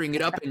not covering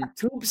it up in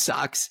tube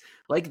socks.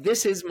 Like,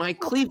 this is my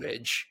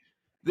cleavage.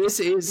 This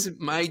is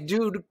my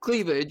dude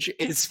cleavage.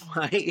 It's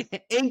my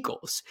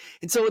ankles.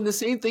 And so in the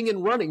same thing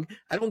in running,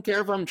 I don't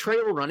care if I'm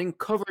trail running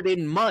covered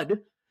in mud.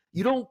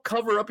 You don't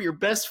cover up your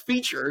best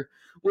feature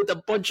with a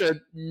bunch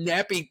of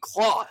nappy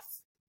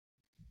cloth.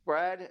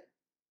 Brad,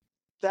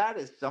 that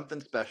is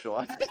something special.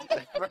 I've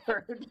never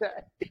heard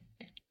that in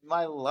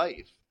my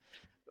life.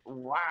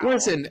 Wow.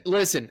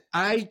 Listen,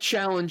 I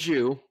challenge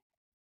you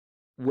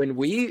when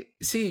we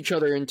see each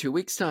other in 2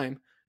 weeks' time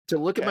to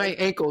look at my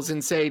ankles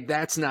and say,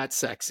 that's not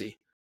sexy.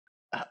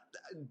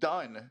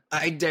 Done.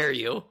 I dare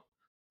you.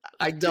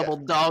 I double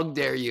dog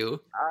dare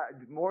you.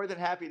 More than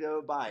happy to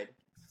abide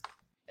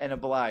and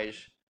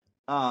oblige.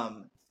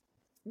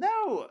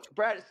 No,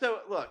 Brad. So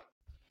look,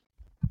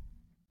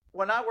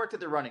 when I worked at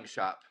the running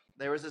shop,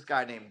 there was this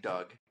guy named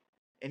Doug,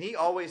 and he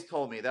always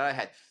told me that I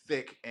had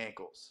thick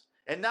ankles,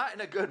 and not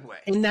in a good way.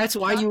 And that's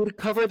why you would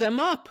cover them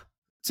up.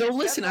 So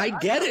listen, I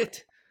get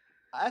it.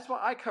 That's why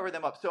I cover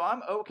them up. So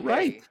I'm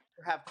okay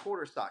to have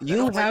quarter socks.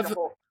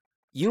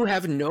 You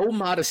have no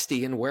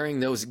modesty in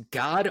wearing those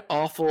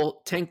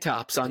god-awful tank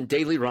tops on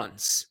daily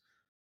runs.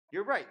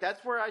 You're right.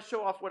 That's where I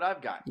show off what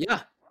I've got.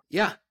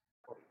 Yeah.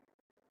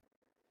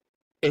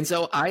 And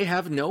so I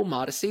have no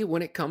modesty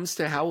when it comes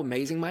to how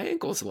amazing my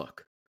ankles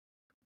look.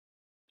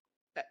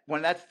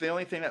 When that's the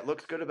only thing that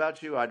looks good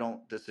about you, I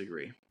don't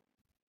disagree.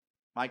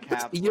 My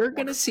calves. You're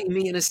going to see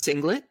me in a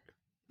singlet.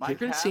 You're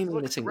going to see me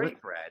in a singlet.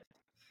 Great, Brad.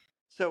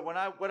 So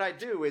what I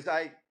do is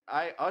I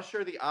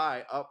usher the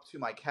eye up to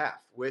my calf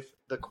with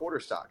the quarter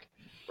sock,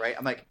 right?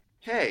 I'm like,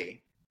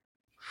 hey,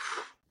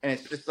 and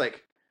it's just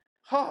like,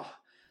 oh,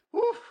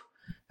 woof,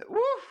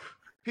 woof.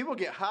 People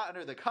get hot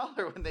under the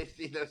collar when they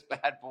see those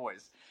bad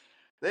boys.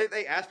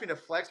 They ask me to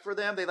flex for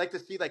them. They like to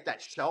see like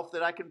that shelf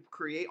that I can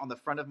create on the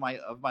front of my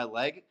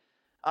leg.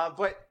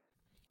 But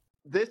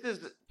this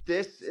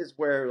is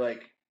where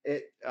like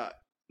it.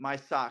 My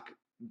sock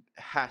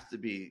has to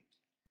be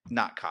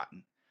not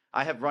cotton.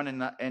 I have run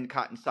in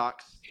cotton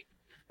socks,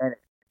 and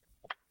it's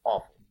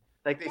awful.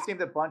 Like they seem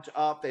to bunch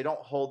up. They don't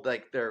hold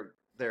like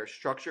their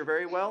structure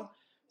very well,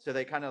 so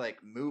they kind of like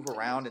move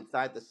around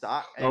inside the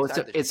sock, Oh,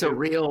 inside the it's a shoe.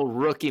 real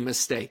rookie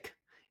mistake.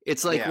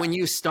 It's like when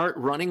you start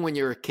running when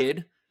you're a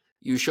kid,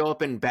 you show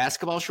up in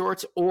basketball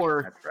shorts,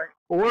 or That's right.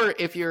 or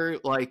if you're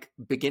like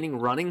beginning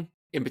running,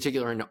 in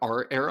particular in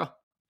our era,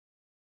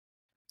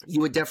 you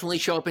would definitely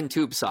show up in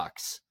tube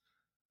socks.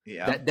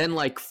 Yeah. That then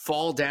like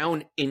fall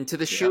down into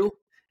the shoe,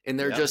 and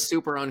they're Yep. just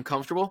super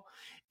uncomfortable.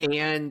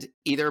 And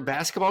either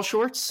basketball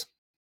shorts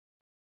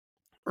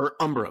or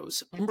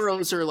Umbros.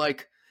 Umbros are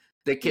like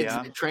the kids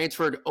that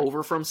transferred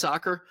over from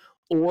soccer,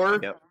 or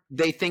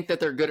they think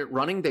that they're good at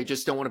running. They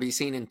just don't want to be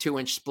seen in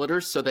 2-inch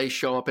splitters, so they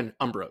show up in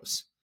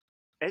Umbros.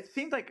 It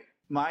seemed like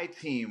my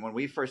team, when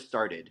we first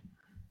started,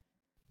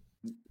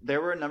 there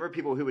were a number of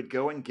people who would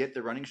go and get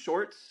the running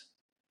shorts,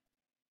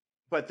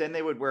 but then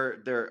they would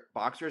wear their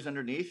boxers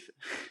underneath.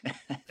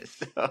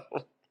 So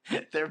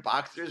their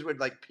boxers would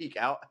like peek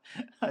out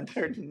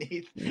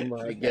underneath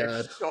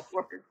their shorts.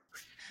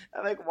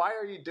 I'm like, why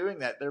are you doing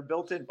that? They're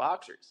built-in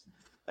boxers.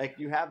 Like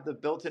you have the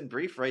built-in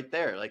brief right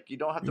there. Like you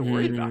don't have to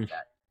worry about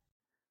that.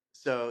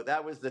 So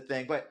that was the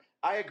thing. But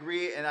I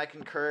agree and I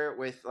concur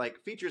with like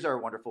Features are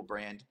a wonderful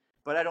brand,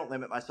 but I don't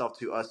limit myself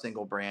to a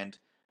single brand.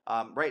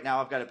 Right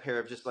now I've got a pair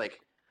of just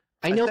like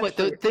I know, but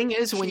the thing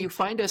is, when you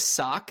find a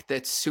sock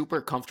that's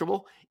super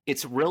comfortable,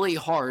 it's really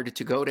hard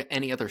to go to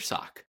any other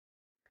sock.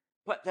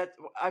 But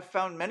I've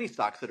found many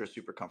socks that are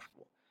super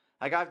comfortable.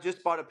 Like I've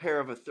just bought a pair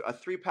of a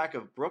 3-pack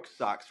of Brooks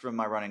socks from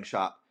my running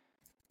shop.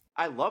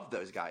 I love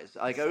those guys.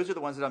 Like those are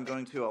the ones that I'm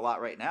going to a lot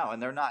right now,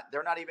 and they're not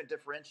even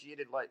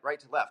differentiated like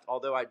right to left.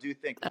 Although I do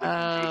think the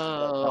differentiation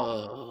does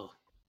help.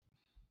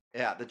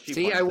 Yeah, the cheap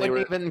ones. I wouldn't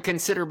even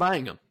consider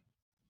buying them.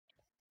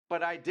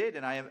 But I did,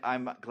 and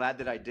I'm glad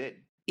that I did.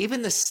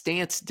 Even the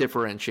stance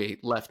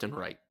differentiate left and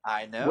right.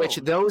 I know. Which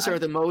those are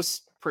the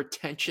most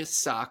pretentious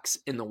socks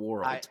in the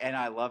world. And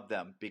I love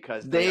them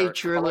because they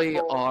truly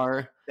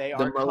are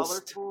the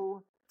most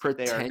colorful,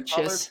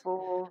 pretentious.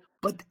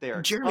 But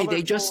Jeremy,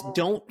 they just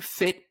don't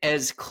fit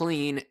as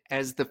clean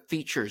as the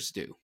Features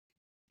do.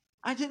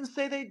 I didn't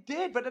say they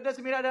did, but it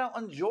doesn't mean I don't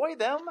enjoy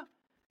them.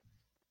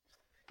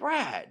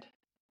 Brad.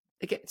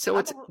 Okay, so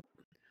it's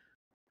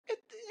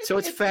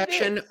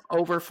fashion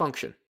over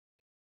function.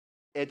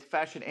 It's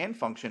fashion and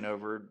function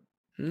over.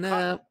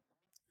 No.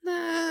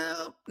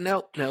 Yep.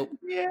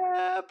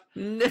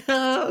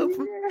 No.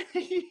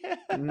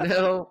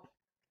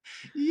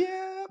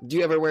 Yeah. Do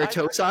you ever wear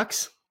toe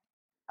socks?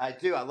 I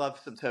do. I love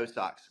some toe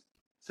socks.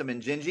 Some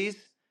Injinjis.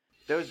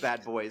 Those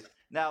bad boys.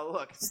 Now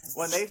look,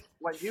 when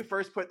you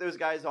first put those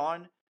guys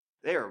on,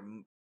 they are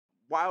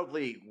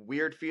wildly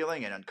weird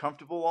feeling and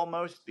uncomfortable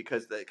almost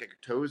because the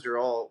toes are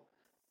all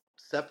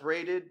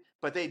separated.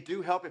 But they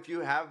do help if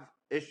you have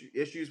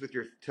issues with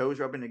your toes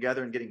rubbing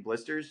together and getting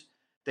blisters.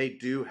 They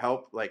do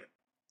help like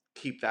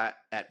keep that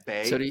at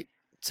bay.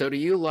 So do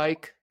you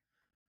like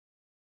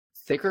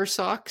thicker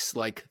socks,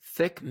 like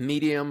thick,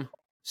 medium,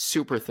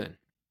 super thin?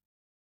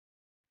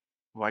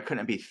 Well, I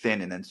couldn't be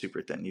thin and then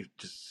super thin. You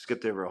just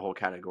skipped over a whole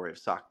category of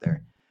sock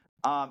there.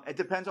 It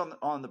depends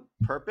on the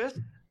purpose.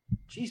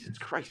 Jesus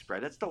Christ,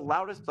 Brad, that's the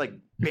loudest like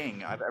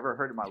bing I've ever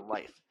heard in my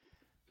life.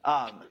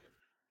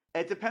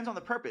 It depends on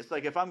the purpose.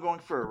 Like if I'm going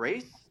for a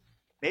race,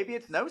 maybe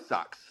it's no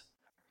socks.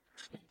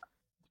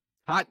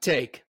 Hot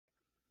take.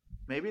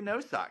 Maybe no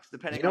socks,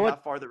 depending on how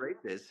far the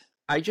race is.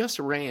 I just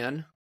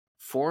ran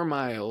 4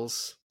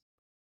 miles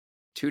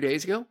 2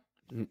 days ago,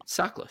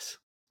 sockless.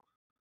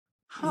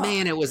 Huh.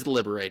 Man, it was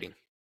liberating.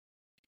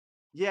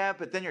 Yeah,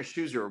 but then your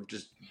shoes are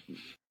just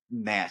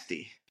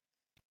nasty.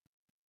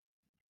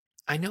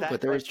 I know, but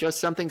there was just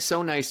something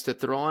so nice to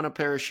throw on a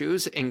pair of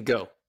shoes and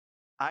go.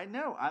 I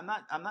know. I'm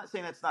not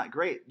saying that's not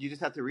great. You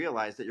just have to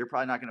realize that you're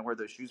probably not going to wear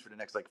those shoes for the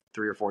next like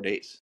 3 or 4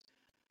 days.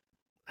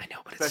 I know,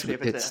 but especially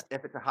if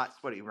it's a hot,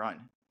 sweaty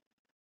run.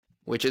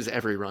 Which is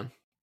every run.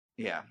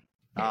 Yeah.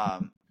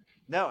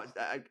 No,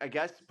 I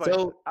guess,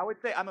 but I would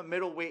say I'm a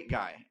middleweight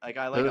guy. Like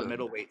I like a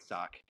middleweight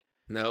sock.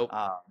 Nope.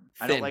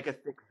 I don't like a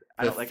thick.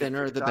 The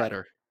thinner, the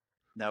better.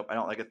 Nope, I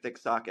don't like a thick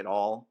sock at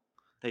all.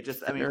 They just,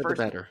 first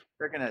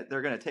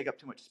they're gonna take up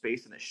too much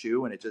space in the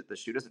shoe, and the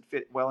shoe doesn't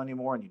fit well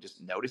anymore, and you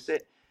just notice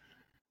it.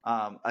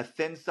 A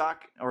thin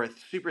sock or a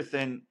super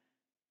thin,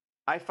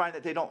 I find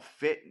that they don't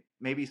fit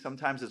maybe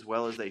sometimes as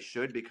well as they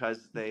should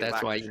because they.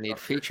 That's why you need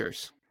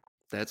Features.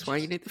 That's why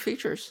you need the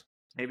Features.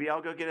 Maybe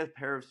I'll go get a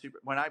pair of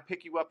when I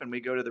pick you up and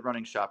we go to the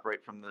running shop right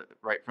from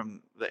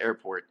the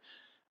airport.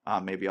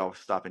 Maybe I'll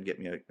stop and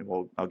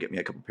I'll get me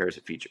a couple pairs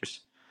of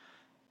Features.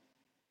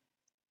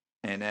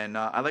 And then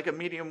I like a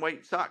medium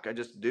weight sock. I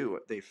just do.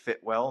 They fit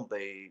well.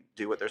 They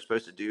do what they're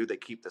supposed to do. They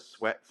keep the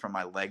sweat from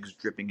my legs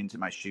dripping into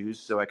my shoes,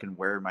 so I can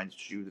wear my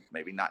shoe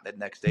maybe not the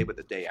next day, but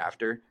the day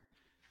after.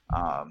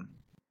 And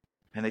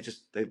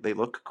they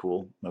look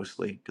cool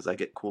mostly because I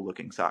get cool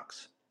looking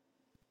socks.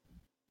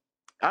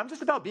 I'm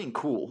just about being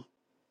cool.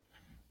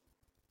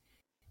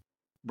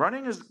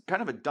 running is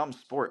kind of a dumb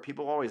sport.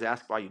 People always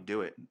ask why you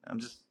do it.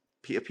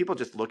 If people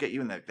just look at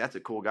you and that's a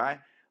cool guy,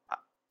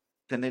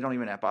 then they don't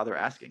even bother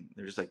asking.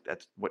 They're just like,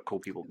 that's what cool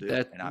people do.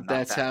 And I'm not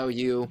that's how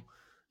you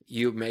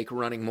make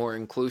running more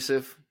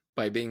inclusive,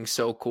 by being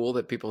so cool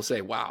that people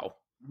say, wow.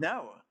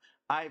 No,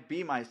 I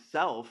be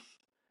myself.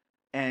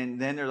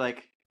 And then they're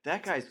like,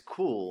 that guy's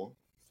cool.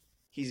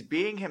 He's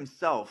being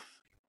himself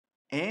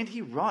and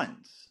he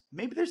runs.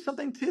 Maybe there's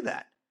something to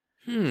that.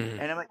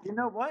 And I'm like, you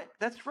know what?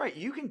 That's right.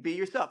 You can be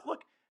yourself.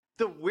 Look,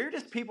 the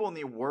weirdest people in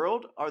the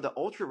world are the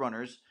ultra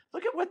runners.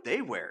 Look at what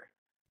they wear.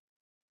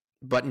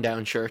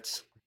 Button-down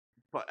shirts.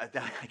 But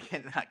I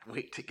cannot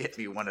wait to get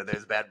me one of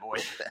those bad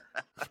boys.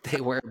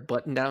 They wear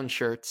button-down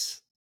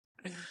shirts.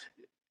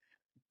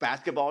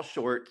 Basketball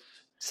shorts.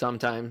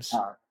 Sometimes.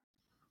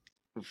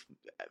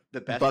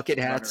 The best bucket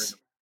hats.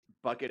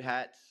 Bucket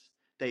hats.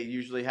 They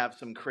usually have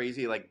some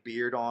crazy like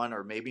beard on,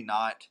 or maybe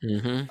not.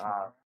 Mm-hmm.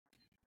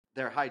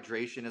 Their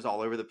hydration is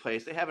all over the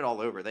place. They have it all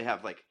over. They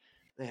have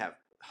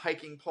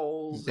hiking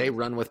poles. They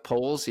run with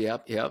poles.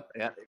 Yep. Yeah,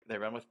 they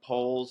run with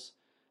poles.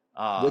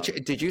 Which,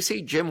 did you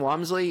see Jim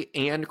Wamsley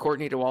and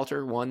Courtney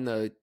DeWalter won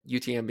the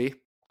UTMB?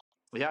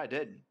 Yeah, I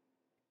did.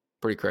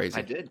 Pretty crazy.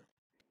 I did.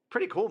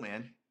 Pretty cool,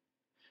 man.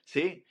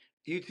 See,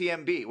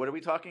 UTMB. What are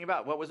we talking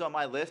about? What was on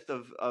my list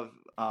of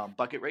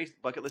bucket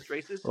list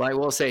races? Well, I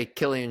will say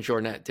Kilian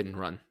Jornet didn't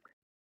run.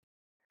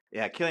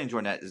 Yeah, Kilian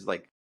Jornet is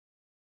like,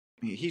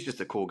 he's just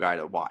a cool guy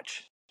to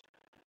watch.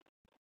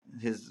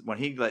 When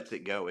he lets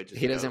it go,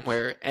 he doesn't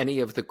wear any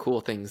of the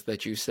cool things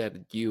that you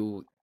said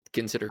you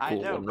consider cool.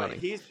 I know, when but running.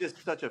 He's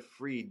just such a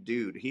free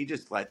dude. He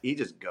just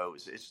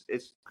goes.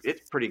 It's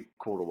pretty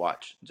cool to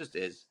watch. It just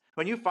is.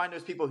 When you find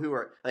those people who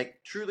are like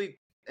truly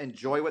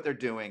enjoy what they're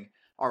doing,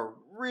 are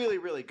really,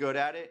 really good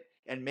at it,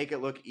 and make it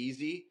look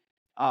easy,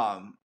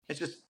 it's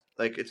just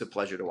like, it's a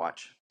pleasure to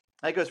watch.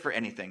 That goes for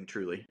anything,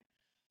 truly.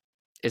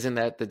 Isn't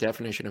that the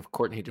definition of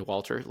Courtney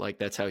DeWalter? Like,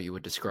 that's how you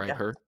would describe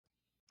her?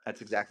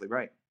 That's exactly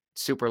right.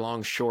 Super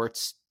long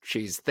shorts.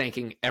 She's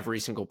thanking every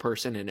single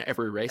person in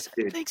every race.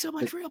 Dude, thanks so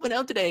much for helping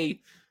out today.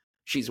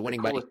 She's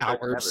winning by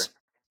hours.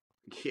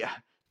 Yeah,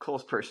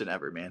 coolest person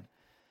ever, man.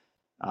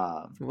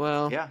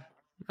 Well, yeah,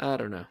 I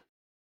don't know.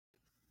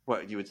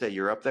 What, you would say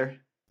you're up there?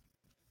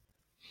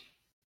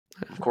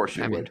 Of course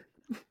you would.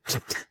 So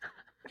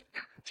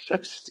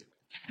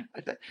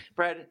stupid.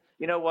 Brad,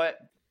 you know what?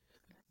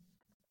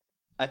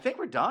 I think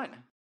we're done.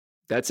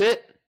 That's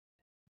it.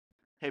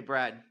 Hey,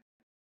 Brad.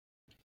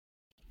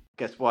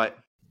 Guess what?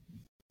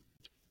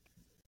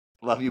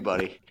 Love you,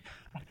 buddy.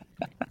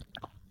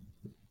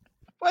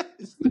 What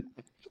is this?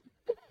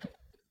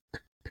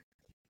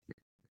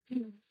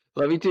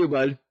 Love you too,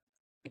 bud.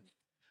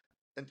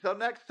 Until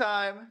next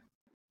time.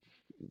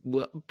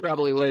 Well,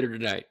 probably later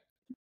tonight.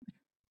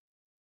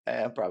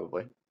 Yeah,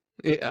 probably.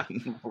 Yeah.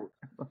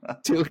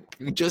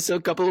 Just a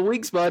couple of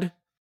weeks, bud.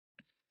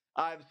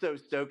 I'm so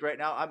stoked right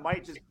now. I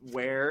might just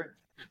wear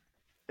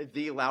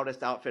the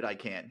loudest outfit I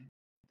can.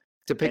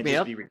 To pick me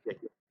up? Be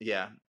ridiculous.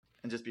 Yeah,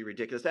 and just be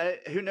ridiculous.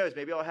 Who knows?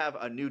 Maybe I'll have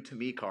a new to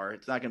me car.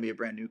 It's not going to be a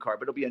brand new car,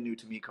 but it'll be a new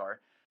to me car.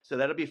 So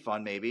that'll be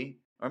fun, maybe.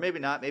 Or maybe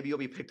not. Maybe you'll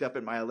be picked up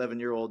in my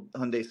 11-year-old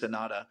Hyundai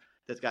Sonata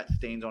that's got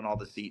stains on all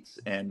the seats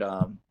and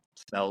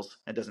smells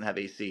and doesn't have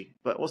AC.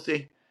 But we'll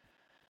see.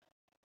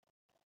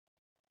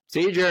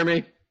 See you,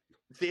 Jeremy.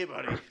 See you,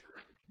 buddy.